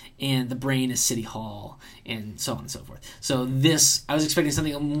airport, and the brain is City Hall, and so on and so forth. So this, I was expecting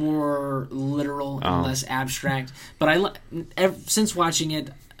something more literal and less abstract. But since watching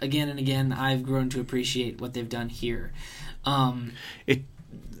it again and again, I've grown to appreciate what they've done here.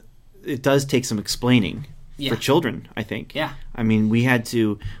 It does take some explaining for children, I think. Yeah. I mean, we had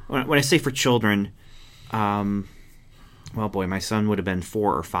to, when I say for children, well, boy, my son would have been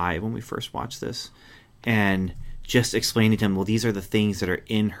 4 or 5 when we first watched this. And just explaining to him, well, these are the things that are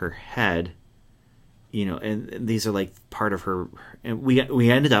in her head, you know, and these are like part of her. And we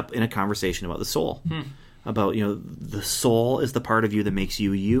ended up in a conversation about the soul, about, you know, the soul is the part of you that makes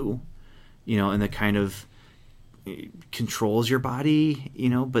you, you know, and that kind of controls your body, you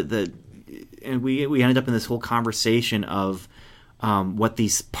know, and we ended up in this whole conversation of what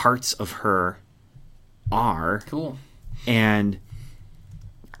these parts of her are. Cool. And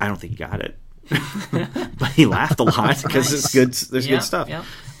I don't think he got it. But he laughed a lot because it's good. There's good stuff. Yeah.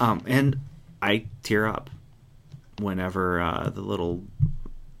 And I tear up whenever the little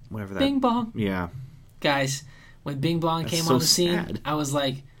whatever that Bing Bong. Yeah. Guys, when Bing Bong came so on the scene, sad. I was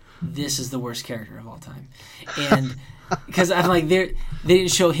like, this is the worst character of all time. And because I'm like, they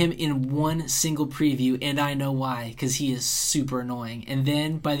didn't show him in one single preview, and I know why, because he is super annoying. And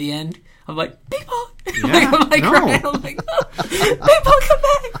then by the end, I'm like, Bing Bong! Yeah, I'm like, no. crying. I'm like, oh, Bing Bong, come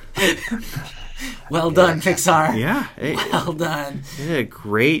back! Well done, Pixar. Yeah. Hey, Well done. they did a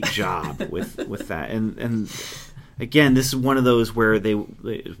great job with that. And again, this is one of those where they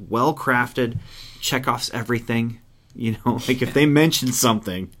well crafted, Chekhov's everything. You know, like if they mention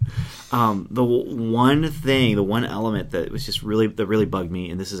something, the one element that was just really bugged me,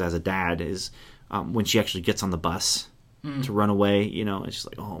 and this is as a dad, is when she actually gets on the bus to run away. You know, it's just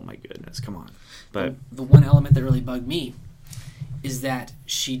like, oh my goodness, come on. But the one element that really bugged me is that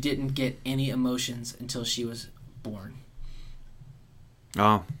she didn't get any emotions until she was born.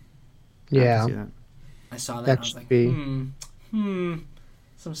 oh Yeah. I can see that. I saw that. That And I was should like, be-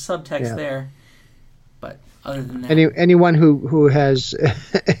 some subtext Yeah. there. But other than that, Anyone who has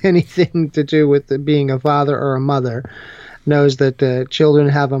anything to do with being a father or a mother knows that children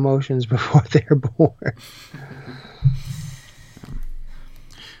have emotions before they're born.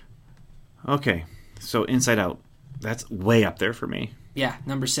 Okay, so Inside Out, that's way up there for me. yeah,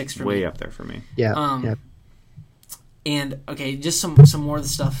 number 6 for Way me. up there for me. Yeah. Yeah. And okay, just some more of the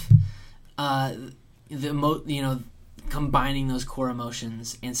stuff. Combining those core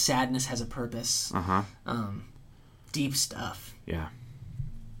emotions, and sadness has a purpose. Deep stuff. Yeah.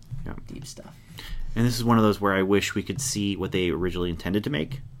 Deep stuff. And this is one of those where I wish we could see what they originally intended to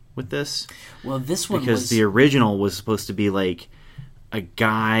make with this. Well, this one Because was the original was supposed to be like a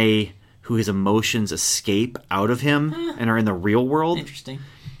guy who his emotions escape out of him and are in the real world. interesting.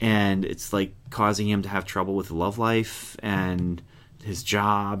 And it's like causing him to have trouble with love life and his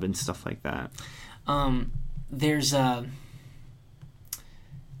job and stuff like that. There's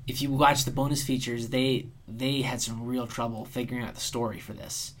if you watch the bonus features, they had some real trouble figuring out the story for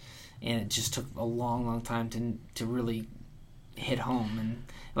this, and it just took a long time to really hit home. And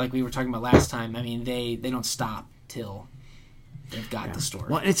like we were talking about last time, I mean, they don't stop till they've got the story.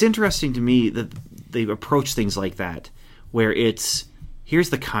 Well, it's interesting to me that they approach things like that, where it's, here's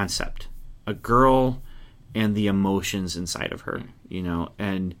the concept, a girl and the emotions inside of her, you know,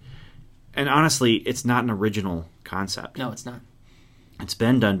 and honestly, it's not an original concept. No, it's not. It's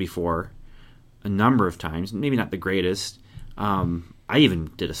been done before a number of times, maybe not the greatest. I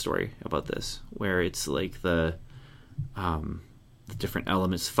even did a story about this, where it's like the different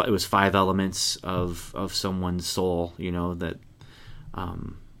elements. It was 5 elements of someone's soul, you know, that,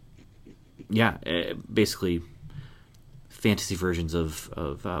 basically fantasy versions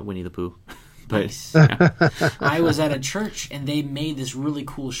of Winnie the Pooh. But yeah. I was at a church, and they made this really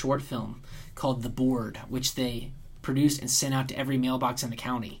cool short film called The Board, which they produced and sent out to every mailbox in the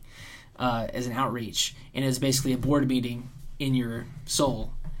county as an outreach. And it's basically a board meeting in your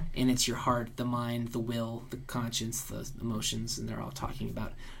soul, and it's your heart, the mind, the will, the conscience, the emotions, and they're all talking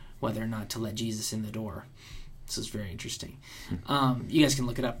about whether or not to let Jesus in the door. This is very interesting. You guys can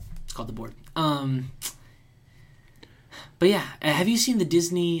look it up. It's called The Board. But yeah, have you seen the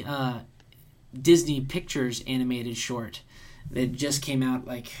Disney Pictures animated short that just came out?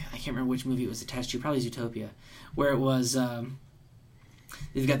 Like, I can't remember which movie it was attached to. Probably Zootopia, where it was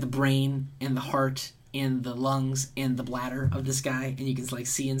they've got the brain and the heart and the lungs and the bladder of this guy, and you can like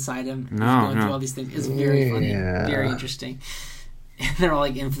see inside him. He's going through all these things. It's very funny, very interesting. And they're all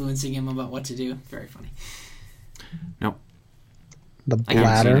like influencing him about what to do. Very funny. No, The I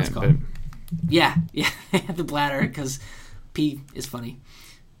haven't bladder. seen it. Yeah, they have the bladder because pee is funny.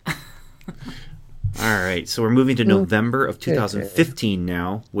 All right, so we're moving to November of 2015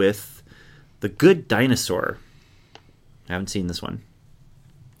 now with The Good Dinosaur. I haven't seen this one.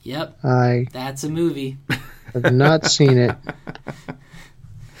 Yep. I That's a movie. have not seen it.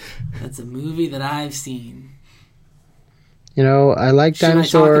 That's a movie that I've seen. You know, I like Should I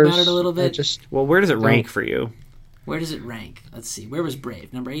dinosaurs. talk about it a little bit? Well, where does it rank for you? Where does it rank? Let's see. Where was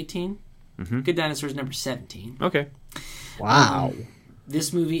Brave? Number 18? Mm-hmm. Good Dinosaur's number 17. Okay. Wow.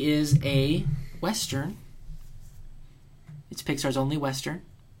 This movie is a Western. It's Pixar's only Western.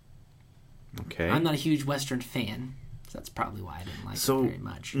 Okay. I'm not a huge Western fan, so that's probably why I didn't like it very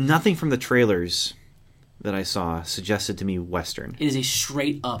much. Nothing from the trailers that I saw suggested to me Western. It is a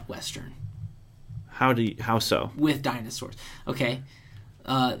straight-up Western. How so? With dinosaurs. Okay.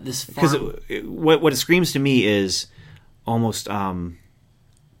 This Because farm... what it screams to me is almost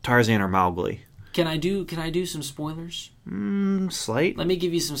Tarzan or Mowgli. Can I do some spoilers? Slight. Let me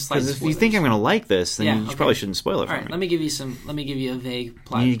give you some slight Because spoilers. if you think I'm going to like this, then you probably shouldn't spoil it for All right, me. let me give you a vague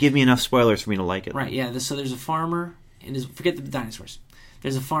plot. You give me enough spoilers for me to like it. Right, yeah. So there's a farmer and forget the dinosaurs.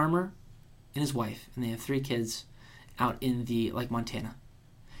 There's a farmer and his wife, and they have 3 kids out in Montana.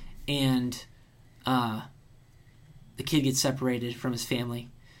 And the kid gets separated from his family,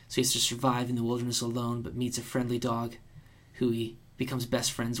 so he has to survive in the wilderness alone, but meets a friendly dog who he becomes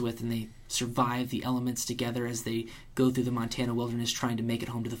best friends with, and they survive the elements together as they go through the Montana wilderness trying to make it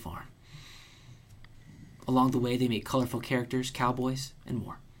home to the farm. Along the way, they meet colorful characters, cowboys, and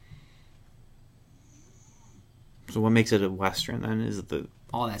more. So what makes it a Western then? Is it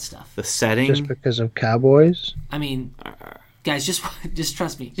All that stuff. the setting? Just because of cowboys? I mean, guys, just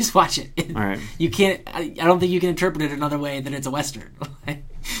trust me. Just watch it. All right. You can't. I don't think you can interpret it another way than it's a Western. All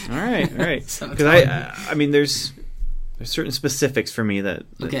right. So Because I mean, there's certain specifics for me that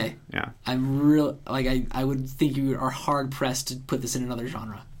Okay. Yeah. I'm real. I would think you are hard pressed to put this in another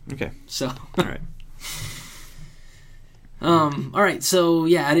genre. Okay. So. All right. All right. So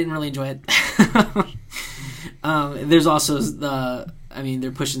yeah, I didn't really enjoy it. There's also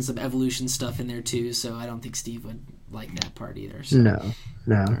they're pushing some evolution stuff in there too. So I don't think Steve would like that part either. So. No.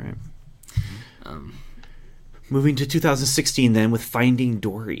 All right. Moving to 2016 then with Finding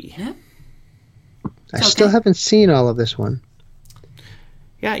Dory. Yeah. I still haven't seen all of this one.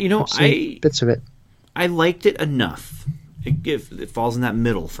 Yeah, you know, I've seen bits of it. I liked it enough. It falls in that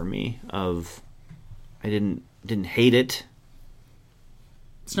middle for me of I didn't hate it.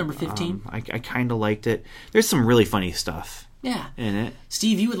 It's number 15. I kind of liked it. There's some really funny stuff Yeah. in it.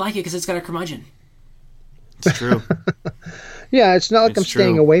 Steve, you would like it because it's got a curmudgeon. It's true. Yeah, it's not like It's I'm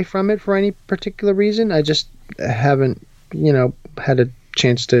staying true. away from it for any particular reason. I just haven't, had a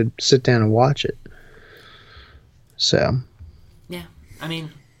chance to sit down and watch it. So, Yeah. I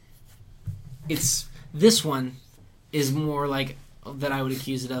mean, this one is more like that I would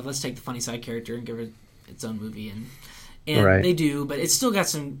accuse it of. Let's take the funny side character and give it its own movie, and Right. they do, but it's still got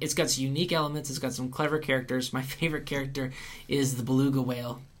some unique elements. It's got some clever characters. My favorite character is the beluga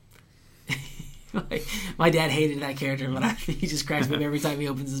whale. My dad hated that character, but he just cracks me up every time he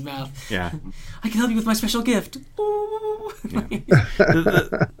opens his mouth. Yeah. I can help you with my special gift. Ooh.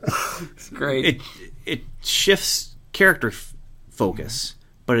 It's great. It shifts character focus,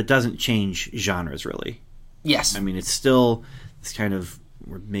 but it doesn't change genres really. Yes. I mean, it's still this kind of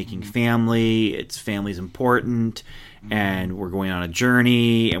we're making family. It's family's important, and we're going on a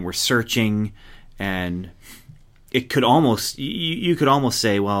journey, and we're searching, and it could almost you could almost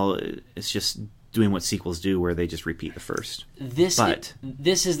say, well, it's just doing what sequels do, where they just repeat the first. This But-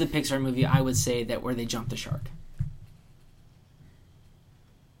 is the Pixar movie I would say that where they jump the shark.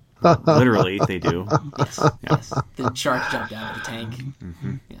 Literally, they do. Yes. Yes. The shark jumped out of the tank.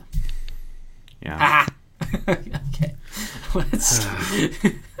 Yeah. Ah. Okay. Let's.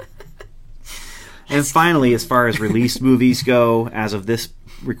 And finally, as far as released movies go, as of this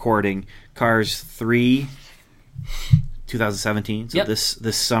recording, Cars 3, 2017. So Yep.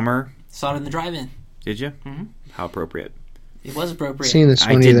 this summer. Saw it in the drive-in. Did you? Mm-hmm. How appropriate. It was appropriate. seen this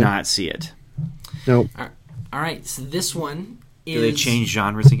I one did either. not see it. Nope. All right. So this one is. Do they change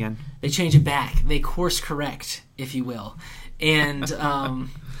genres again? They change it back. They course correct, if you will, and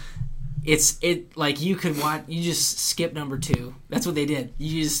it like you could watch. You just skip number 2. That's what they did.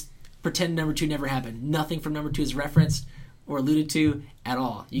 You just pretend number 2 never happened. Nothing from number 2 is referenced or alluded to at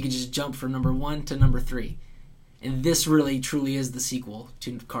all. You can just jump from number 1 to number 3, and this really truly is the sequel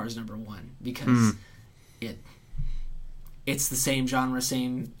to Cars number 1 because it's the same genre,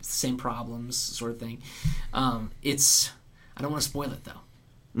 same problems, sort of thing. I don't want to spoil it though.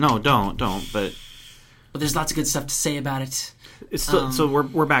 No, don't. But but there's lots of good stuff to say about it. It's still, so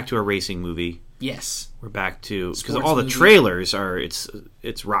we're back to a racing movie. Yes. We're back to, because Sports all the movie. trailers are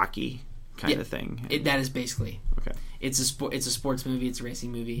it's Rocky kind of thing. That is basically. Okay. It's a sports movie. It's a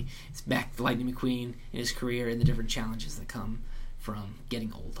racing movie. It's back to Lightning McQueen in his career and the different challenges that come from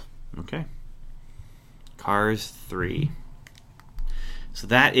getting old. Okay. Cars 3. So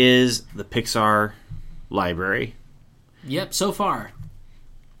that is the Pixar library. Yep, so far.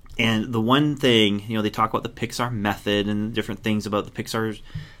 And the one thing, they talk about the Pixar method and different things about the Pixar's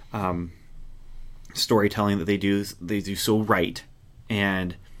storytelling that they do so right.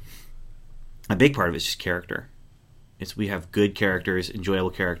 And a big part of it is just character. We have good characters, enjoyable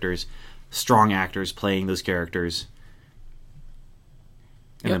characters, strong actors playing those characters,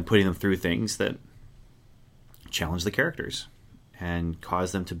 and then putting them through things that challenge the characters and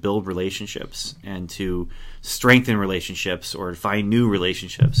cause them to build relationships and to strengthen relationships or find new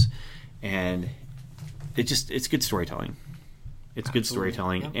relationships. And it's good storytelling. It's good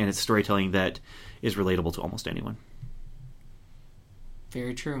storytelling, and it's storytelling that is relatable to almost anyone.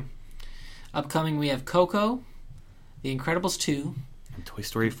 Very true. Upcoming, we have Coco, The Incredibles 2, and Toy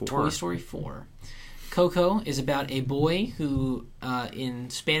Story 4. Toy Story 4. Coco is about a boy who, in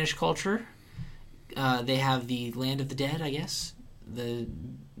Spanish culture, they have the Land of the Dead, I guess, the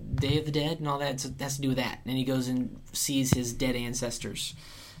Day of the Dead, and all that. So it has to do with that. And he goes and sees his dead ancestors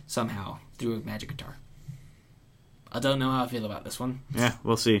somehow through a magic guitar. I don't know how I feel about this one. Yeah,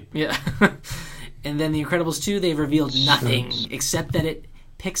 we'll see. Yeah. And then The Incredibles 2, they've revealed nothing except that it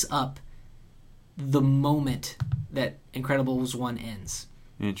picks up the moment that Incredibles 1 ends.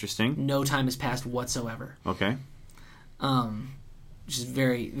 Interesting. No time has passed whatsoever. Okay. Which is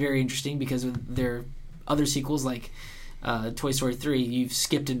very, very interesting because of their other sequels like Toy Story 3, you've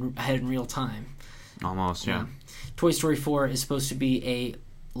skipped ahead in real time. Almost, yeah. Toy Story 4 is supposed to be a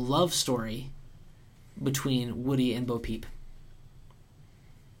love story between Woody and Bo Peep.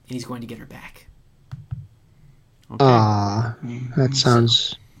 And he's going to get her back. Okay. That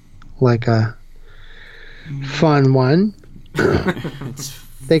sounds like a fun one.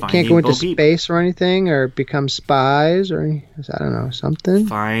 They can't go into space or anything, or become spies, or I don't know, something.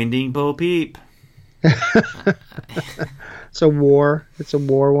 Finding Bo Peep. It's a war. It's a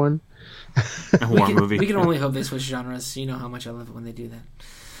war one. A war movie. We can only hope they switch genres. You know how much I love it when they do that.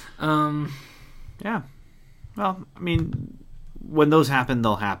 Yeah. Well, I mean, when those happen,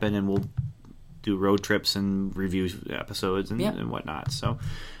 they'll happen, and we'll do road trips and review episodes and whatnot. So,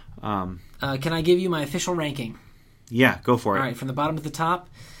 can I give you my official ranking? Yeah, go for it. All right, from the bottom to the top.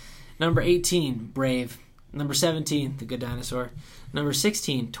 Number 18, Brave. Number 17, The Good Dinosaur. Number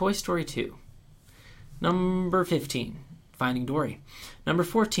 16, Toy Story 2. Number 15, Finding Dory. Number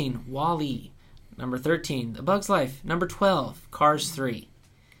 14, WALL-E. Number 13, A Bug's Life. Number 12, Cars 3.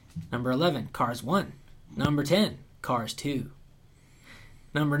 Number 11, Cars 1. Number 10, Cars 2.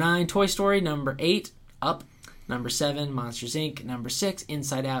 Number 9, Toy Story. Number 8, Up. Number 7, Monsters, Inc. Number 6,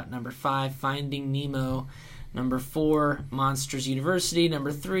 Inside Out. Number 5, Finding Nemo. Number 4, Monsters University.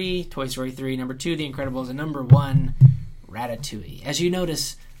 Number 3, Toy Story 3. Number 2, The Incredibles. And number 1, Ratatouille. As you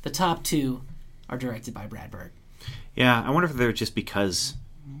notice, the top 2 are directed by Brad Bird. Yeah, I wonder if they're just because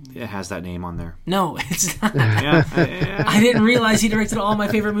it has that name on there. No, it's not. Yeah, I didn't realize he directed all my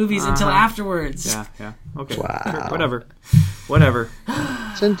favorite movies until afterwards. Yeah. Okay. Wow. Sure, whatever.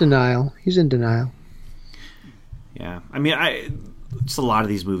 It's in denial. He's in denial. Yeah. I mean, just a lot of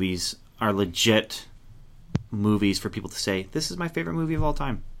these movies are legit movies for people to say, this is my favorite movie of all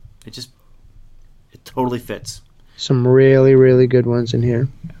time. It totally fits. Some really, really good ones in here.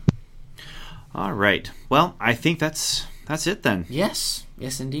 All right. Well, I think that's it then. Yes,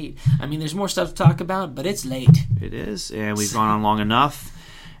 indeed. I mean, there's more stuff to talk about, but it's late. It is, and we've gone on long enough,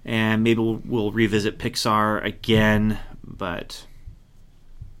 and maybe we'll revisit Pixar again, but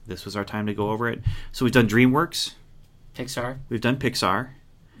this was our time to go over it. So we've done DreamWorks. Pixar. We've done Pixar.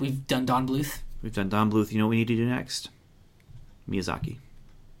 We've done Don Bluth. We've done Don Bluth. You know what we need to do next? Miyazaki.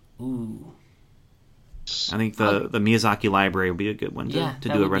 Ooh. I think the Miyazaki library would be a good one to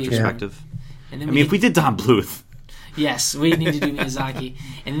do a retrospective. And then if we did Don Bluth. Yes, we need to do Miyazaki.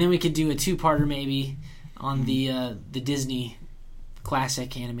 And then we could do a 2-parter maybe on the Disney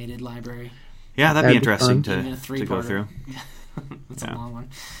classic animated library. Yeah, that'd be interesting to go through. That's a long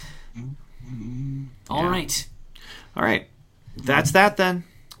one. All right. That's that then.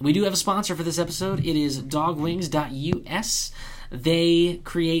 We do have a sponsor for this episode. It is dogwings.us. They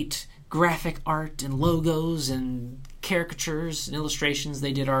create graphic art and logos and caricatures and illustrations.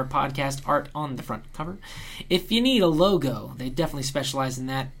 They did our podcast art on the front cover. If you need a logo, they definitely specialize in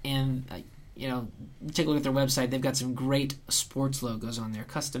that. And take a look at their website. They've got some great sports logos on there,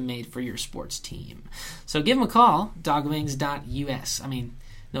 custom made for your sports team. So give them a call, dogwings.us. I mean,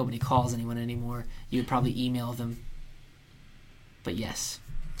 nobody calls anyone anymore. You would probably email them. But yes.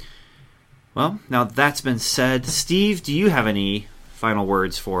 Well, now that's been said, Steve, do you have any final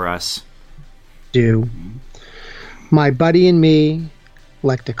words for us? Do. My buddy and me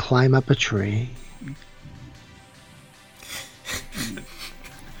like to climb up a tree.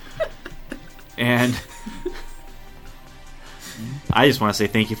 And I just want to say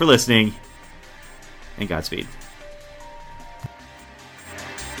thank you for listening, and Godspeed.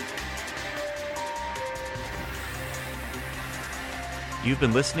 You've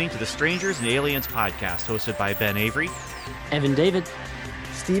been listening to the Strangers and Aliens podcast, hosted by Ben Avery, Evan David,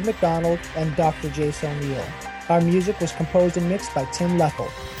 Steve McDonald, and Dr. Jason O'Neill. Our music was composed and mixed by Tim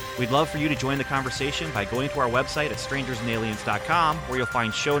Leffel. We'd love for you to join the conversation by going to our website at strangersandaliens.com, where you'll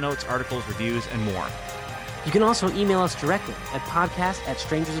find show notes, articles, reviews, and more. You can also email us directly at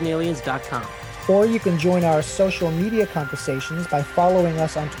podcast@strangersandaliens.com. Or you can join our social media conversations by following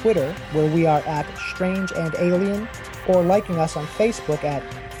us on Twitter, where we are at Strange and Alien, or liking us on Facebook at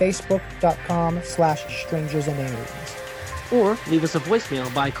facebook.com/strangersandaliens. Or leave us a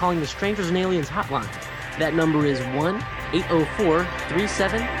voicemail by calling the Strangers and Aliens hotline. That number is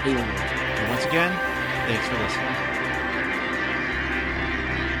 1-804-37-ALIEN. And once again, thanks for listening.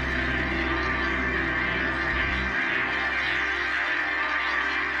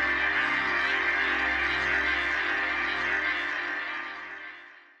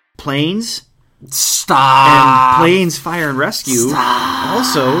 Planes? Stop! And Planes Fire and Rescue Stop.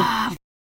 also